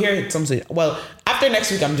 Well, I'll be here at some stage. Well, after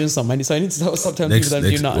next week, I'm doing something. So I need to stop telling people that I'm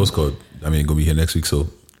doing nothing. what's called? I mean, gonna be here next week, so.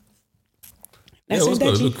 Next what's week,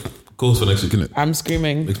 called? Deji. Look, goals for next week, innit? I'm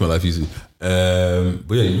screaming. Makes my life easy. But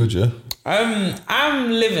yeah, you good, yeah?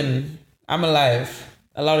 I'm living. I'm alive.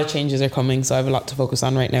 a lot of changes are coming, so I have a lot to focus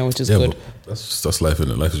on right now, which is good. That's life,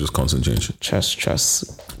 isn't it? Life is just constant change.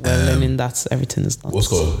 Trust. Well, learning that everything is not. What's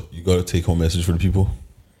called? You got a take home message for the people?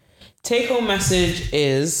 Take home message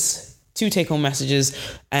is 2 take home messages.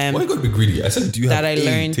 Why you gotta be greedy? I said, do you have a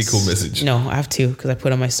take home message? No, I have 2 because I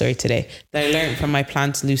put on my story today. That I learned from my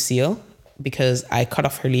plant Lucille, because I cut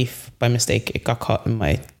off her leaf by mistake. It got caught in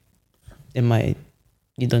my.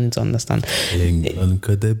 You don't need to understand.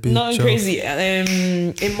 Not crazy.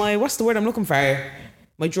 In my, what's the word I'm looking for?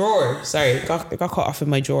 My drawer. Sorry, it got caught off in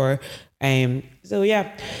my drawer. So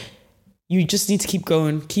yeah, you just need to keep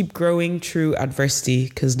growing through adversity,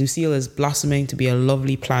 because Lucille is blossoming to be a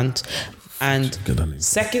lovely plant. And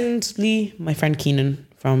secondly, my friend Keenan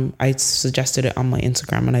I suggested it on my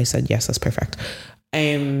Instagram, and I said yes, that's perfect.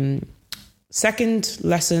 Second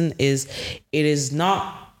lesson is it's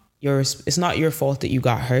not your fault that you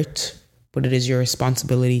got hurt, but it is your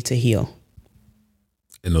responsibility to heal.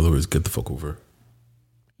 In other words, get the fuck over.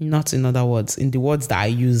 Not in other words, in the words that I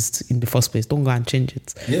used in the first place. Don't go and change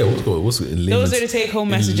it. Yeah, what's in layman's, those are the take home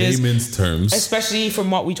messages. In layman's terms, especially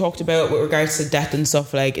from what we talked about with regards to death and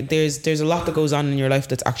stuff. Like there's a lot that goes on in your life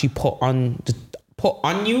that's actually put on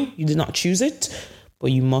you. You did not choose it,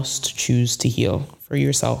 but you must choose to heal for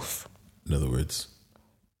yourself. In other words,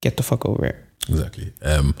 get the fuck over it. Exactly.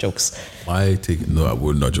 Jokes. No,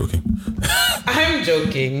 we're not joking. I'm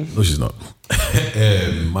joking. No, she's not.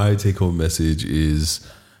 My take home message is,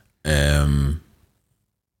 yeah,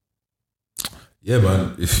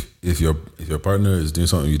 man. If your partner is doing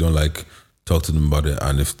something you don't like, talk to them about it,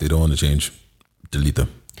 and if they don't want to change, delete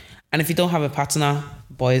them. And if you don't have a partner,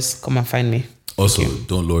 boys, come and find me. Also,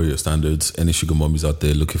 don't lower your standards. Any sugar mummies out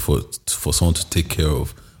there looking for someone to take care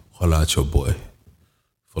of, holla at your boy.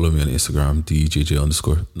 Follow me on Instagram,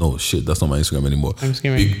 DJJ_. No, shit, that's not my Instagram anymore. I'm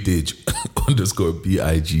screaming. BigDej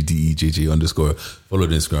 _BIGDEJJ_. Follow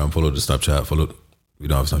the Instagram, follow the Snapchat, we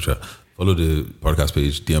don't have Snapchat. Follow the podcast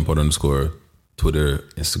page, DM_, Twitter,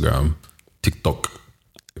 Instagram, TikTok,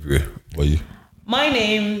 everywhere. What are you? My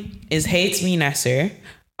name is Hates Me Nesser.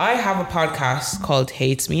 I have a podcast called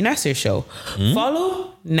Hates Me Nesser Show.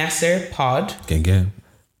 Follow Nesser Pod Gang.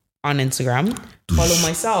 on Instagram. Follow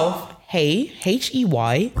myself, Hey, HEYITS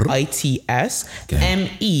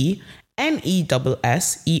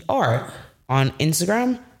MENESSER on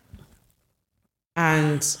Instagram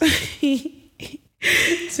and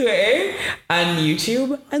Twitter and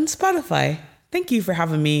YouTube and Spotify. Thank you for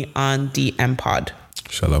having me on DM Pod.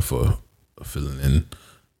 Shout out for filling in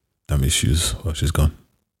them issues while she's gone.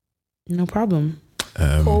 No problem.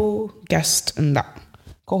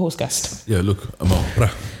 Co-host guest. Yeah, look, I'm out.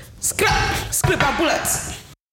 Script our bullets.